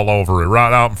sand all over it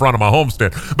right out in front of my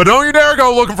homestead. But don't you dare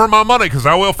go looking for my money, because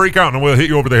I will freak out and we'll hit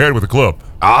you over the head with a club.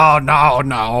 Oh,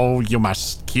 no. You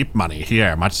must keep money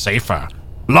here, much safer.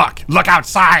 Look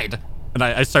outside! And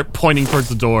I start pointing towards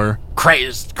the door.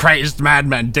 Crazed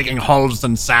madmen digging holes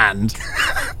in sand.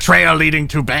 Trail leading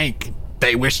to bank.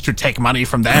 They wish to take money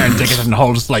from there and dig it in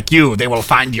holes like you. They will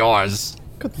find yours.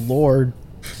 Good lord.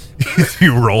 Do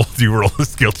you roll a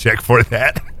skill check for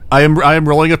that? I am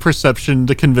rolling a perception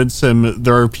to convince him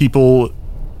there are people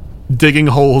digging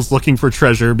holes looking for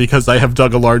treasure because I have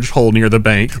dug a large hole near the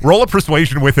bank. Roll a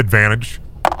persuasion with advantage.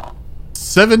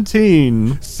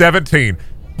 17.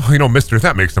 Oh, mister,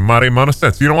 that makes a mighty amount of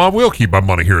sense. I will keep my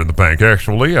money here in the bank,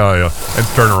 actually. And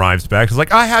Stern arrives back. He's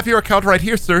like, I have your account right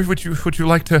here, sir. Would you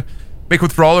like to make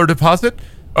withdrawal or deposit?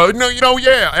 No,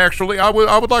 yeah, actually, I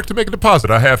would like to make a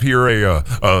deposit. I have here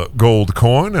a gold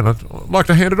coin, and I'd like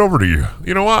to hand it over to you.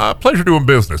 Pleasure doing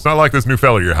business. I like this new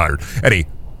fella you hired. And he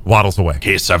waddles away.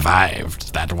 He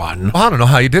survived that one. Well, I don't know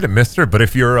how you did it, mister, but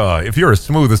if you're as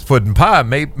smooth as pudding pie,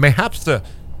 mayhaps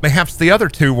the other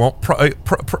two won't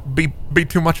be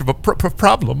too much of a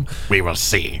problem. We will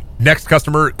see. Next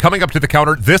customer coming up to the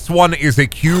counter. This one is a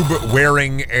cube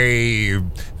wearing a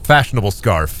fashionable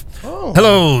scarf. Oh.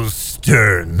 Hello,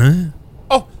 Stern.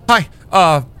 Oh, hi.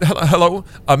 Hello,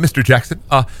 Mr. Jackson.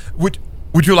 Would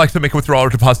you like to make a withdrawal or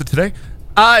deposit today?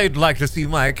 I'd like to see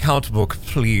my account book,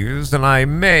 please, and I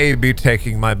may be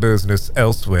taking my business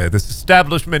elsewhere. This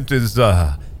establishment is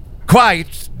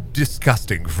quite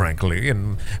disgusting, frankly,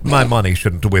 and my money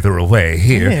shouldn't wither away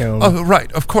here. Ew. Oh, right,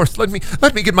 of course. Let me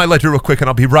get my ledger real quick, and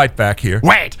I'll be right back here.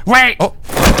 Wait! Oh,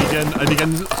 I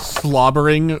begin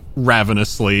slobbering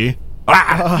ravenously.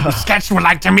 Sketch would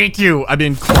like to meet you. I've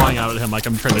been clawing out at him like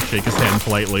I'm trying to shake his hand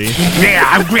politely. Yeah,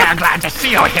 I'm glad to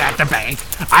see you here at the bank.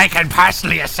 I can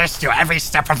personally assist you every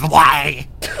step of the way.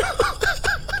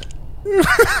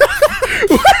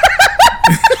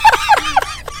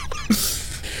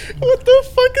 What the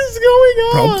fuck is going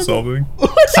on? Problem solving.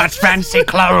 Such fancy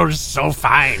clothes, so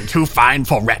fine, too fine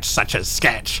for wretch such as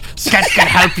Sketch. Sketch can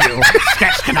help you.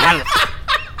 Sketch can help.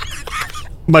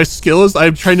 My skill is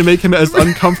I'm trying to make him as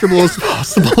uncomfortable as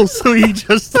possible, so he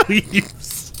just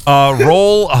leaves.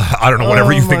 Roll, I don't know,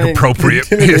 whatever you think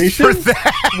appropriate is for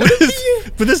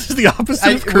that. But this is the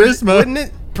opposite of charisma. Wouldn't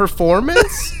it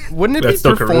performance? Wouldn't it That's be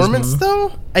still performance charisma.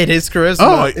 though? It is charisma.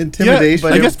 Oh, Intimidation.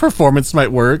 Yeah, I guess performance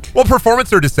might work. Well,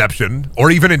 performance or deception,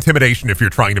 or even intimidation if you're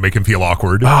trying to make him feel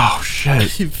awkward. Oh,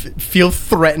 shit. You feel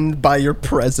threatened by your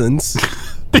presence.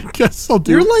 I guess I'll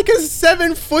do. You're like a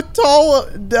 7 foot tall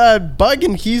bug,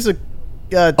 and he's a.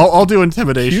 I'll do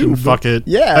intimidation. Cube. Fuck it.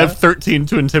 Yeah. I have 13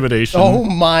 to intimidation. Oh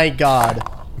my god!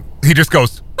 He just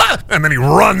goes, "Ah!" And then he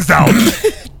runs out.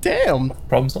 Damn.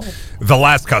 Problem solved. The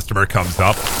last customer comes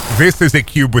up. This is a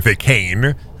cube with a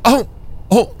cane. Oh,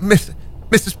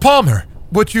 Mrs. Palmer,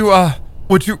 would you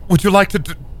like to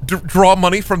draw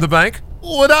money from the bank?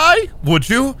 Would I? Would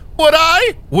you? Would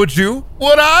I? Would you?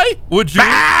 Would I? Would you?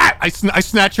 I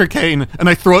snatch your cane and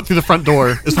I throw it through the front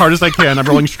door as hard as I can. I'm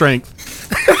rolling strength.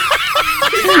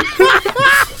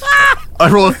 I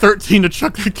roll a 13 to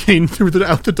chuck the cane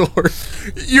out the door.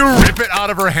 You rip it out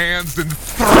of her hands and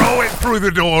throw it through the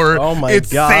door. Oh my it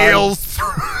god! It sails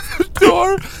through the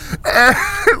door and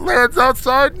it lands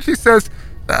outside. And she says,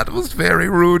 "That was very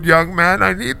rude, young man.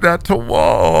 I need that to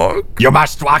walk." You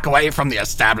must walk away from the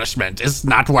establishment. It's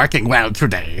not working well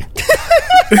today.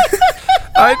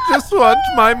 I just want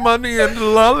my money and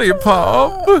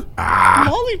lollipop.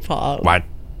 Lollipop. What?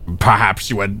 Perhaps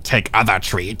you would take other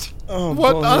treat. Oh,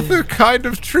 What boy. other kind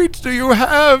of treats do you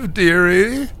have,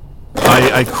 dearie?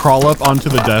 I crawl up onto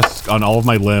the desk on all of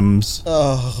my limbs,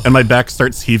 and my back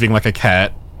starts heaving like a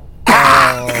cat.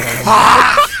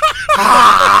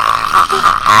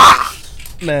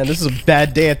 Man, this is a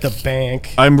bad day at the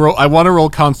bank. I want to roll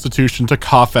Constitution to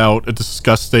cough out a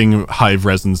disgusting hive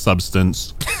resin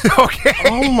substance. Okay.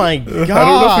 Oh my god! I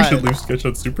don't know if we should leave Sketch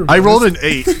on supervised. I rolled an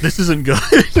 8. This isn't good.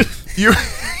 You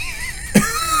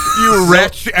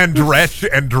retch and retch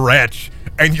and retch,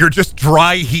 and you're just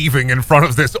dry heaving in front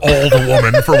of this old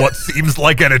woman for what seems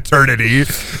like an eternity.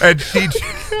 And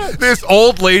this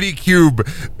old lady cube,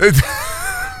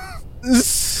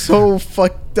 So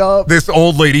fucked up. this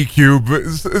old lady cube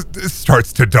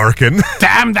starts to darken.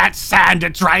 Damn that sand!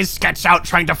 It dries Sketch out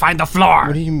trying to find the floor.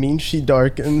 What do you mean she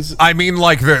darkens? I mean,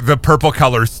 like the purple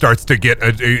color starts to get a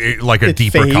It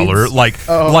deeper fades? color, like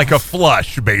Oh. like a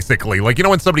flush, basically. Like, you know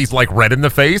when somebody's like red in the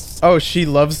face, Oh, she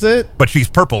loves it? but she's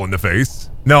purple in the face.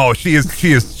 No, she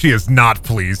is not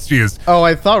pleased. She is. Oh,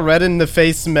 I thought red in the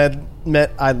face meant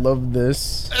I love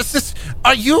this.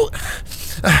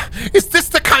 Is this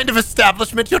the kind of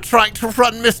establishment you're trying to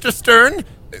run, Mr. Stern?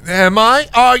 Am I?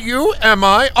 Are you? Am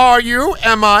I? Are you?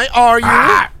 Am I? Are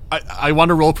you? I want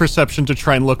to roll perception to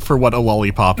try and look for what a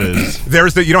lollipop is.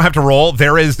 You don't have to roll.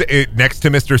 There is, next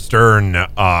to Mr. Stern,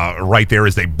 right there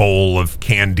is a bowl of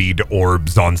candied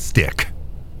orbs on stick.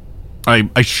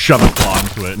 I shove a claw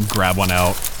into it and grab one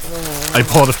out. I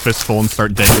pull out a fistful and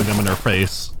start dangling them in her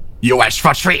face. You wish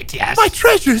for treat, yes? My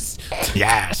treasures!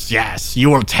 Yes. You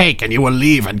will take and you will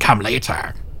leave and come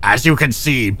later. As you can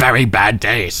see, very bad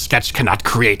day. Sketch cannot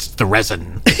create the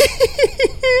resin.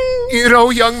 You know,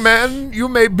 young man, you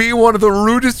may be one of the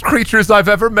rudest creatures I've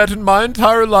ever met in my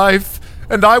entire life.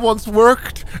 And I once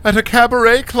worked at a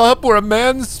cabaret club where a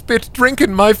man spit drink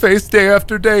in my face day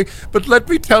after day. But let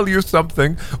me tell you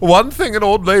something. One thing an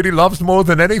old lady loves more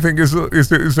than anything is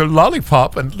a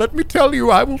lollipop. And let me tell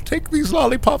you, I will take these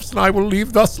lollipops and I will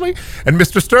leave thusly. And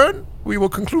Mr. Stern, we will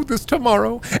conclude this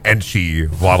tomorrow. And she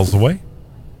waddles away.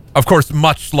 Of course,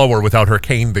 much slower without her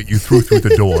cane that you threw through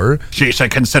the door. She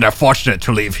should consider fortunate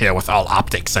to leave here with all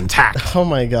optics intact. Oh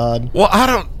my god. Well, I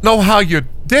don't know how you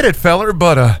did it, feller,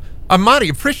 but I mighty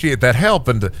appreciate that help.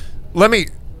 And let me...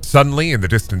 Suddenly, in the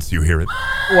distance, you hear it.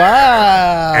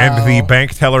 Wow. And the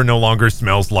bank teller no longer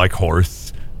smells like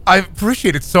horse. I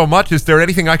appreciate it so much. Is there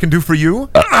anything I can do for you?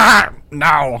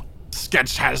 No.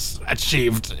 Sketch has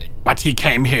achieved what he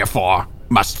came here for.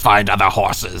 Must find other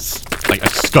horses. Like, I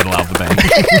scuttle out of the bank.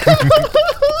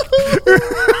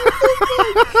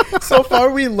 So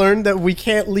far, we learned that we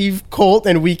can't leave Colt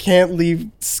and we can't leave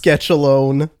Sketch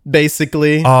alone,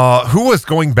 basically. Who was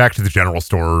going back to the general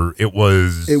store? It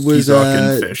was Kizak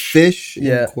and Fish. Fish.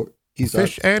 Yeah.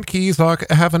 Fish and Kizak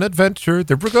have an adventure.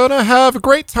 They're gonna have a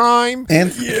great time.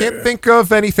 And I can't think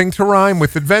of anything to rhyme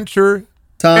with adventure.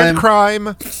 time. And crime.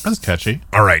 That's catchy.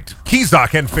 All right.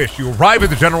 Kizak and Fish, you arrive at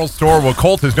the general store where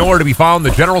Colt is nowhere to be found.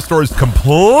 The general store is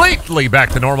completely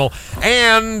back to normal,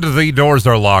 and the doors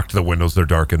are locked. The windows are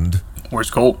darkened.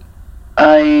 Where's Colt?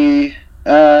 Maybe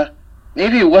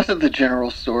it wasn't the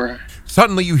general store.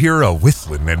 Suddenly you hear a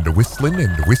whistling and a whistling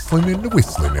and a whistling and a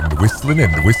whistling and a whistling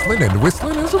and a whistling and a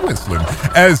whistling and a whistling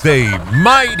as a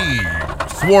mighty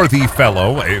swarthy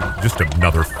fellow, just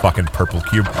another fucking purple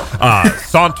cube,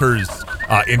 saunters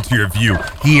into your view.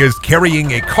 He is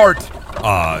carrying a cart.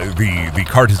 The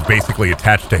cart is basically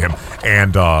attached to him,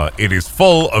 and it is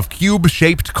full of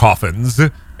cube-shaped coffins,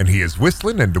 and he is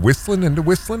whistling and a whistling and a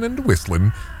whistling and a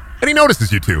whistling, and he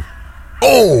notices you two.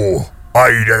 Oh,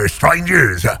 hey there,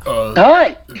 strangers.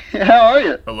 Hi, how are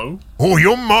you? Hello? Oh,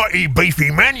 you're mighty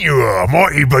beefy man, you are.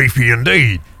 Mighty beefy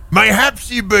indeed. Mayhaps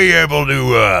you be able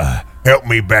to, help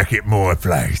me back at my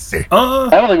place. I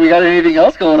don't think we got anything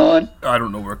else going on. I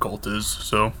don't know where Colt is,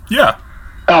 so yeah.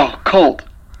 Oh, Colt.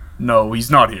 No,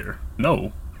 he's not here.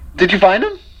 No. Did you find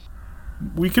him?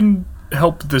 We can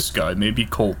help this guy, maybe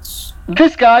Colt's.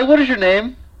 This guy, what is your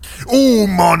name? Oh,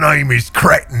 my name is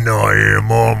Cretton, I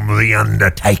am. I'm the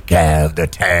undertaker of the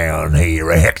town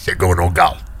here at Hexagonal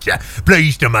Gulch.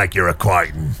 Pleased to make your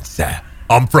acquaintance.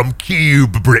 I'm from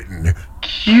Cube, Britain.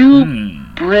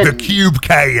 Cube Britain. The Cube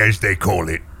K, as they call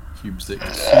it. Cube 6.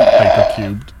 Paper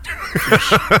cubed.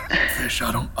 Fish,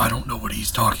 I don't know what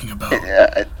he's talking about.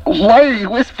 Why are you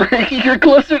whispering? You're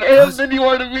closer to him than you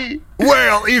are to me.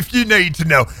 Well, if you need to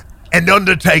know, an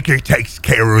undertaker takes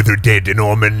care of the dead, and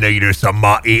I'm in need of some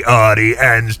mighty hardy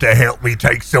hands to help me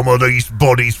take some of these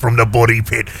bodies from the body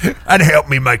pit and help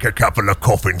me make a couple of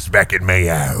coffins back in my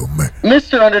home.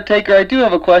 Mr. Undertaker, I do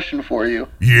have a question for you.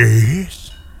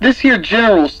 Yes? This here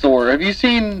general store, have you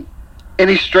seen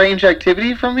any strange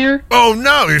activity from here? Oh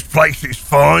no, this place is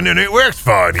fine and it works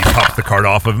fine. He pops the cart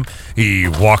off of him. He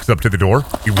walks up to the door.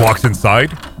 He walks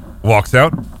inside, walks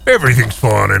out. Everything's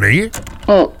fine in here.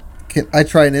 Well, Can I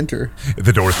try and enter?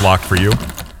 The door's locked for you.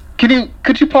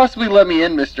 could you possibly let me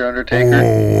in, Mr. Undertaker?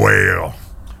 Oh, well,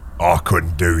 I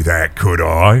couldn't do that, could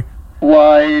I?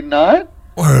 Why not?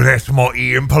 Well, that's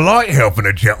mighty impolite helping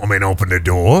a gentleman open the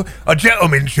door. A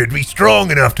gentleman should be strong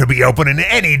enough to be opening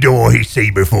any door he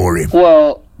see before him.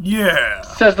 Well, Yeah.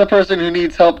 says the person who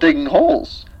needs help digging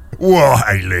holes. Well,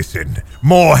 hey, listen.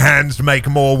 More hands make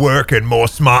more work, and more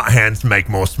smart hands make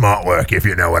more smart work, if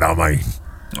you know what I mean.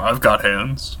 I've got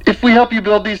hands. If we help you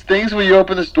build these things, will you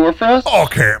open this door for us? I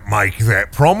can't make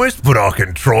that promise, but I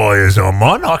can try as I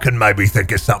might. I can maybe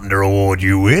think of something to reward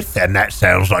you with, and that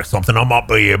sounds like something I might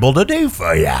be able to do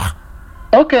for ya.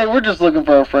 Okay, we're just looking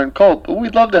for our friend Colt, but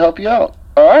we'd love to help you out.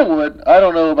 Or I would. I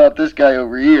don't know about this guy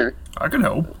over here. I can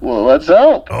help. Well, let's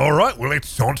help. All right, well, let's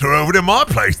saunter over to my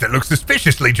place that looks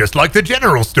suspiciously just like the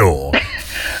general store.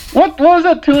 What was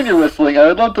that tune you're whistling? I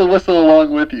would love to whistle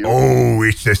along with you. Oh,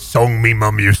 it's a song me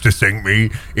mum used to sing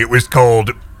me. It was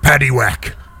called Paddy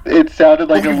Whack. It sounded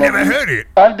like You've a never lovely... heard it?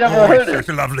 I've never heard It's it. such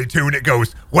a lovely tune. It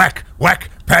goes, whack, whack,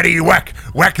 paddy, whack.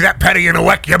 Whack that paddy and a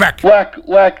whack your back. Whack,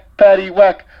 whack, patty,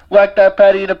 whack. Whack that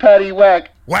patty and a patty, whack.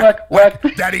 Whack, whack,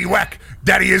 daddy, whack.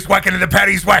 Daddy is whacking and the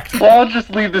paddy's whacked. Well, I'll just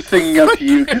leave the singing up to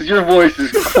you, because your voice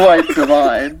is quite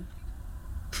divine.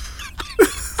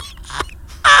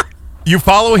 You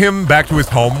follow him back to his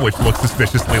home, which looks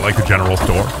suspiciously like the general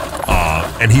store.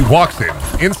 and he walks in.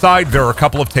 Inside, there are a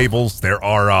couple of tables. There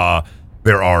are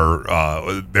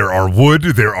wood,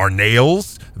 there are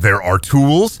nails, there are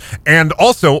tools, and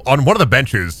also on one of the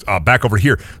benches back over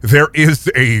here, there is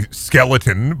a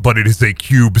skeleton, but it is a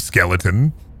cube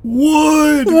skeleton.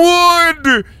 Wood!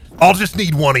 I'll just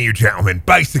need one of you gentlemen.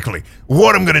 Basically,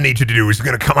 what I'm going to need you to do is you're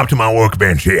going to come up to my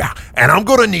workbench here, and I'm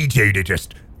going to need you to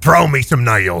just throw me some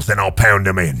nails, and I'll pound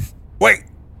them in. Wait,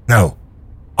 no.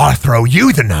 I throw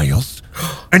you the nails,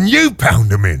 and you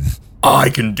pound them in. I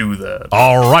can do that.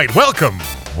 All right, welcome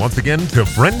once again to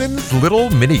Brendan's little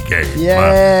mini game.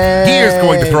 Yay! He is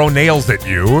going to throw nails at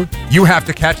you. You have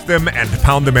to catch them and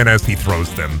pound them in as he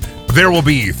throws them. There will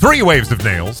be 3 waves of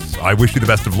nails. I wish you the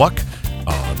best of luck.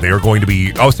 They are going to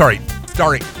be,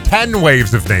 10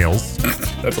 waves of nails.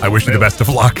 I wish you the best of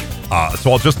luck.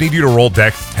 So I'll just need you to roll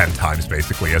dex 10 times,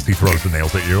 basically, as he throws the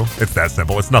nails at you. It's that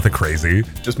simple. It's nothing crazy.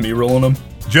 Just me rolling them?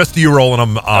 Just you rolling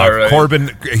them. All right. Corbin,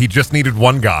 he just needed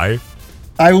one guy.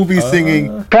 I will be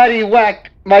singing. Patty whack,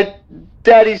 my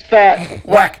daddy's fat.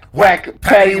 Whack, whack,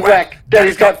 patty whack.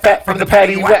 Daddy's got fat from the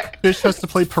patty whack. Fish has to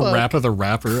play Parappa the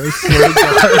Rapper. I swear to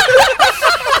God.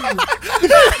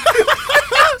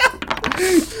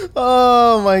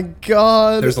 Oh my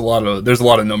God! There's a lot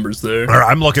of numbers there. All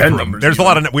right, I'm looking 10 for numbers. There's a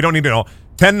lot of. We don't need to know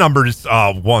 10 numbers.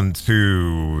 1,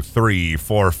 2, 3,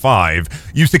 4,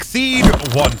 5. You succeed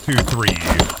 1, 2, 3,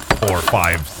 4,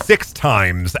 5, 6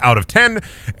 times out of 10,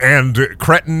 and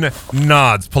Cretin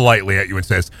nods politely at you and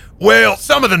says, Well,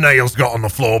 some of the nails got on the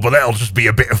floor, but that'll just be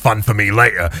a bit of fun for me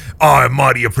later. I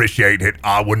mighty appreciate it.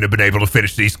 I wouldn't have been able to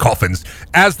finish these coffins.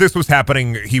 As this was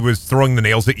happening, he was throwing the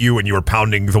nails at you, and you were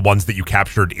pounding the ones that you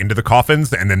captured into the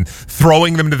coffins, and then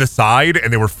throwing them to the side,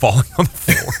 and they were falling on the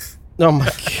floor. Oh my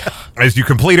God! As you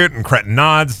complete it, and Cretin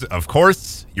nods, of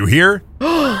course, you hear.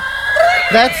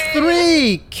 That's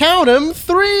 3. Count 'em,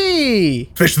 3.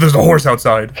 Fish, there's a horse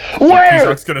outside. Where?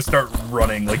 Kizak's gonna start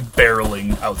running, like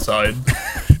barreling outside.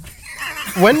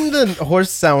 When the horse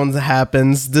sound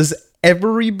happens, does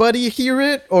everybody hear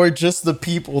it or just the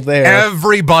people there?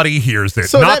 Everybody hears it.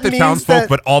 So Not that the means townsfolk, that-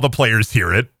 but all the players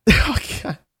hear it. Oh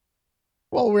God.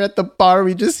 While we're at the bar,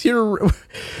 we just hear random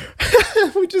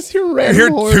I hear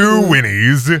 2 horses.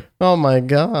 whinnies. Oh my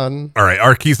God. All right,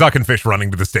 are Kizak and Fish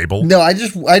running to the stable? No, I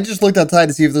just looked outside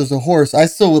to see if there's a horse. I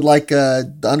still would like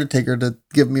the Undertaker to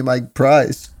give me my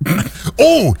prize.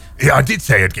 Oh, yeah, I did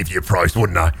say I'd give you a prize,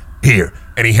 wouldn't I? Here.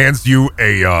 And he hands you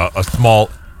a small.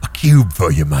 A cube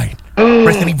for you, mate.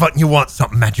 Press any button you want,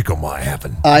 something magical might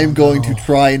happen. I'm going to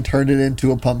try and turn it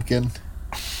into a pumpkin.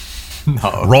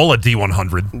 No. Roll a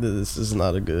D100. This is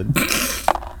not a good.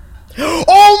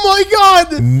 Oh my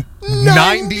God!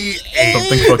 98.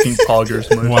 Something fucking poggers.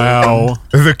 My Wow.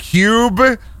 The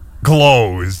cube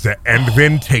glows and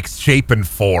then takes shape and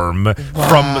form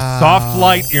from soft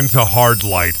light into hard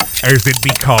light as it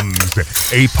becomes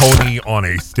a pony on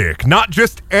a stick. Not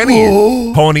just any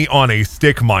pony on a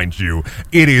stick, mind you.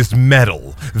 It is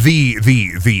metal.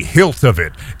 The hilt of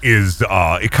it is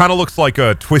it kind of looks like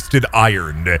a twisted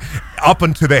iron up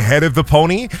into the head of the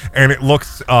pony, and it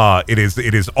looks it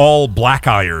is all black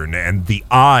iron, and the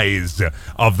eyes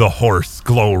of the horse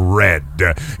glow red.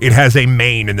 It has a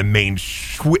mane, and the mane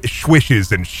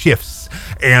swishes and shifts,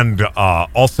 and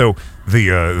also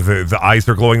the eyes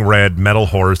are glowing red. Metal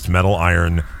horse, metal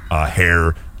iron,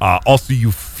 hair. Also,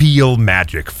 you feel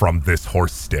magic from this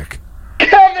horse stick.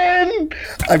 Kevin!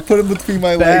 I put him between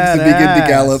my legs and begin to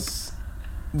gallop.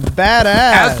 Badass.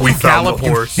 As we found gallop, the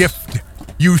horse.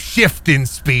 you shift in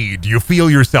speed. You feel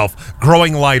yourself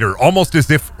growing lighter, almost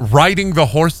as if riding the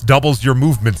horse doubles your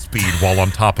movement speed while on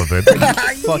top of it.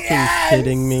 Fucking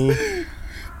kidding me.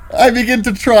 I begin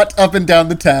to trot up and down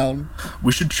the town.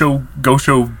 We should go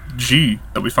show G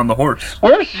that we found the horse.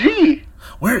 Where's G?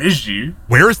 Where is G?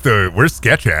 Where's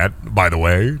Sketch at, by the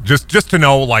way? Just to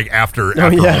know, like, after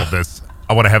all yeah. of this,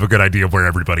 I want to have a good idea of where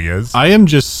everybody is. I am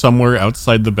just somewhere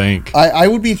outside the bank. I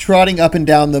would be trotting up and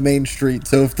down the main street.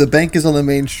 So if the bank is on the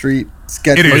main street,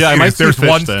 Sketch. It is. Oh, yeah, I it might is. see There's Fish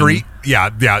one then. street.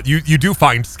 Yeah. You do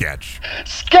find Sketch.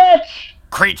 Sketch!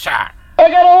 Creature, I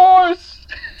got a horse!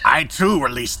 I too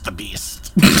released the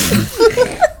beast.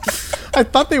 I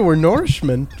thought they were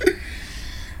Norishmen.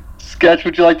 Sketch,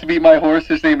 would you like to meet my horse?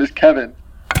 His name is Kevin.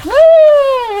 Woo!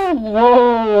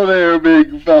 Whoa there,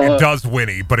 big fella. It does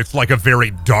whinny, but it's like a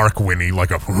very dark whinny,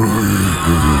 like a.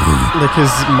 Like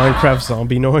his Minecraft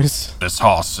zombie noise. This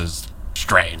horse is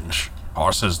strange.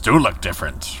 Horses do look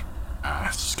different.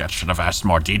 Sketch should have asked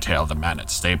more detail of the man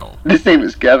at stable. His name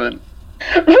is Kevin.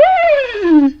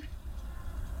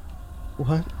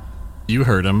 What? You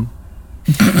heard him.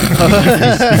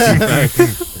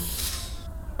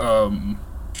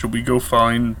 Should we go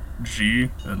find G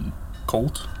and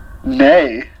Colt?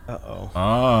 Nay. Uh-oh.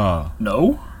 Ah.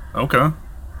 No? Okay.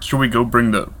 Should we go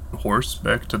bring the horse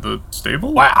back to the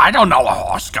stable? Well, I don't know a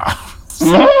horse goes.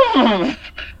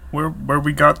 Where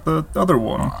we got the other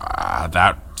one?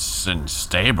 That's in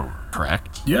stable,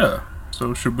 correct? Yeah.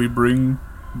 So should we bring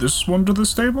this one to the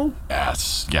stable?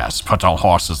 Yes. Put all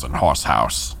horses in horse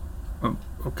house.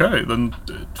 Okay, then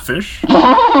fish.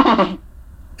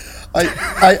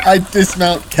 I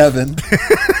dismount Kevin.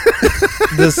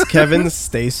 Does Kevin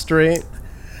stay straight?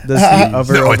 Does he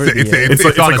hover over the air? It's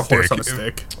like on a a horse stick. on a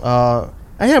stick.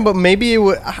 Yeah, but maybe it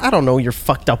would, I don't know, your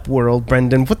fucked up world,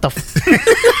 Brendan. What the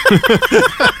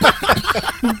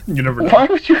You never know. Why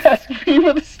would you ask me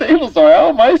where the stables are? How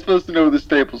am I supposed to know where the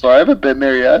stables are? I haven't been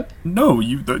there yet. No,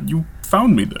 you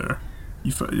found me there.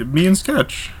 Me and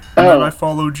Sketch. And then I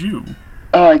followed you.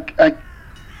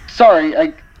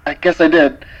 Sorry, I guess I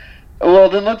did. Well,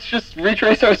 then let's just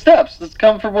retrace our steps. Let's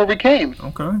come from where we came.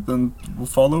 Okay, then we'll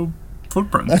follow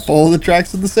footprints. I follow the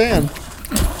tracks of the sand.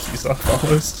 Esau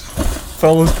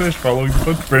follows fish, following the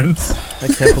footprints. I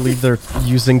can't believe they're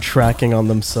using tracking on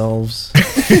themselves.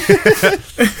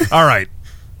 All right.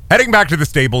 Heading back to the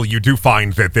stable, you do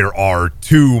find that there are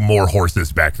 2 more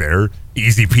horses back there.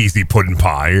 Easy peasy puddin'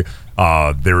 pie.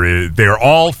 They're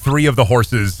all 3 of the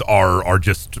horses are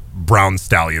just brown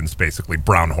stallions, basically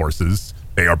brown horses.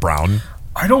 They are brown.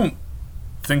 I don't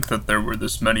think that there were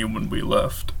this many when we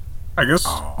left. I guess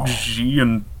G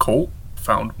and Colt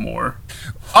found more.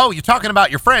 Oh, you're talking about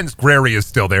your friends? Grary is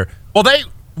still there. Well, they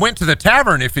went to the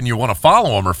tavern if you want to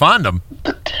follow them or find them.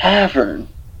 The tavern?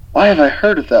 Why have I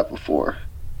heard of that before?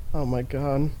 Oh my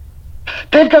god.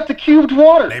 They've got the cubed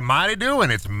water! They mighty do, and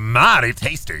it's mighty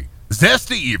tasty.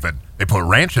 Zesty even. They put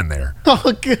ranch in there.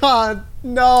 Oh god,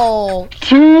 no.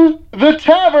 To the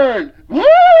tavern! Woo!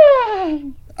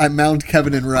 I mount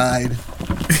Kevin and ride.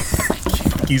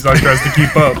 Esau tries to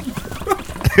keep up.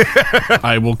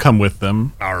 I will come with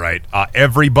them. All right.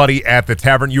 Everybody at the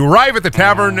tavern. You arrive at the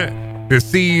tavern to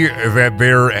see that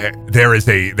there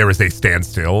is a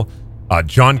standstill.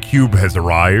 John Cube has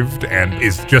arrived and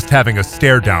is just having a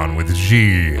stare down with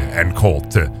G and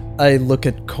Colt. I look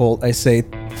at Colt. I say,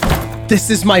 "This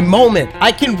is my moment.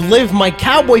 I can live my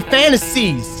cowboy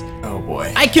fantasies. Oh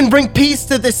boy. I can bring peace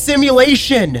to this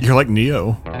simulation." You're like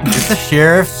Neo. Is the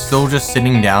sheriff still just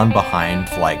sitting down behind,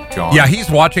 like, John? Yeah, he's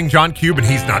watching John Cube and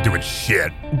he's not doing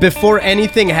shit. Before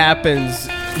anything happens,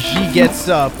 he gets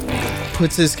up,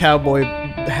 puts his cowboy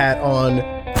hat on.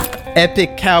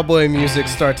 Epic cowboy music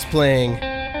starts playing.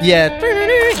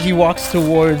 Yeah, he walks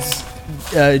towards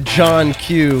John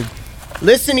Cube.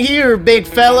 "Listen here, big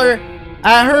feller.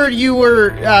 I heard you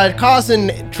were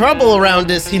causing trouble around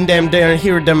this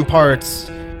here them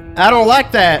parts. I don't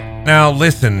like that." Now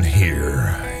listen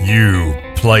here, you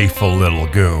playful little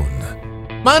goon.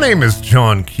 My name is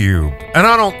John Cube, and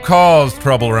I don't cause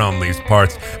trouble around these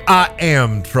parts. I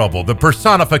am trouble, the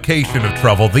personification of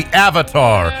trouble, the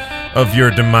avatar of your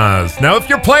demise. Now, if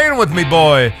you're playing with me,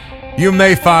 boy, you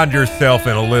may find yourself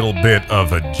in a little bit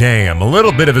of a jam, a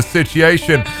little bit of a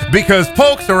situation, because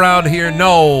folks around here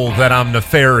know that I'm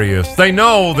nefarious. They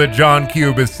know that John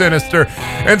Cube is sinister,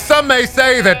 and some may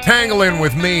say that tangling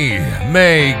with me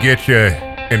may get you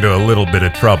into a little bit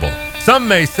of trouble. Some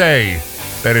may say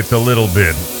that it's a little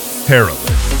bit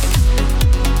perilous.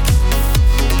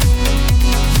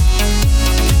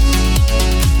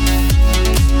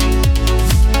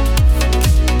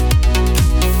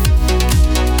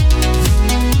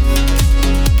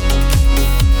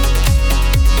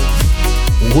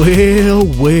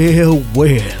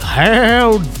 Well,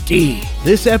 howdy.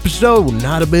 This episode would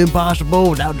not have been possible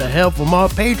without the help from our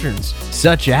patrons,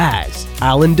 such as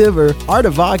Alan Diver, Art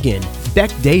of Ogden,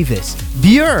 Beck Davis,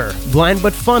 Buer, Blind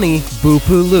But Funny,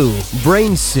 Boopaloo,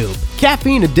 Brain Soup,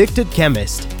 Caffeine Addicted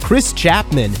Chemist, Chris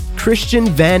Chapman, Christian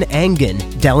Van Engen,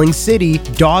 Delling City,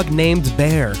 Dog Named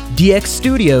Bear, DX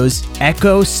Studios,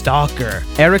 Echo Stalker,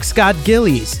 Eric Scott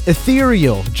Gillies,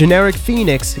 Ethereal, Generic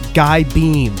Phoenix, Guy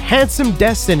Beam, Handsome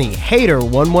Destiny, Hater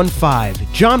 115,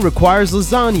 John Requires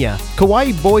Lasagna,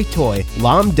 Kawaii Boy Toy,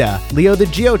 Lambda, Leo the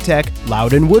Geotech,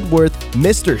 Loudon Woodworth,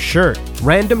 Mr. Shirt,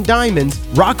 Random Diamonds,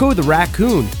 Rocco the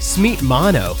Raccoon, Smeet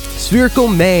Mono, Spherical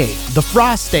May, The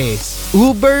Frost Ace,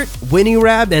 Ulbert, Winnie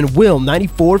Rab, and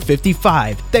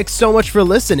Will9455. Thanks so much for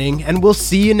listening, and we'll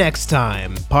see you next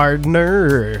time,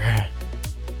 partner.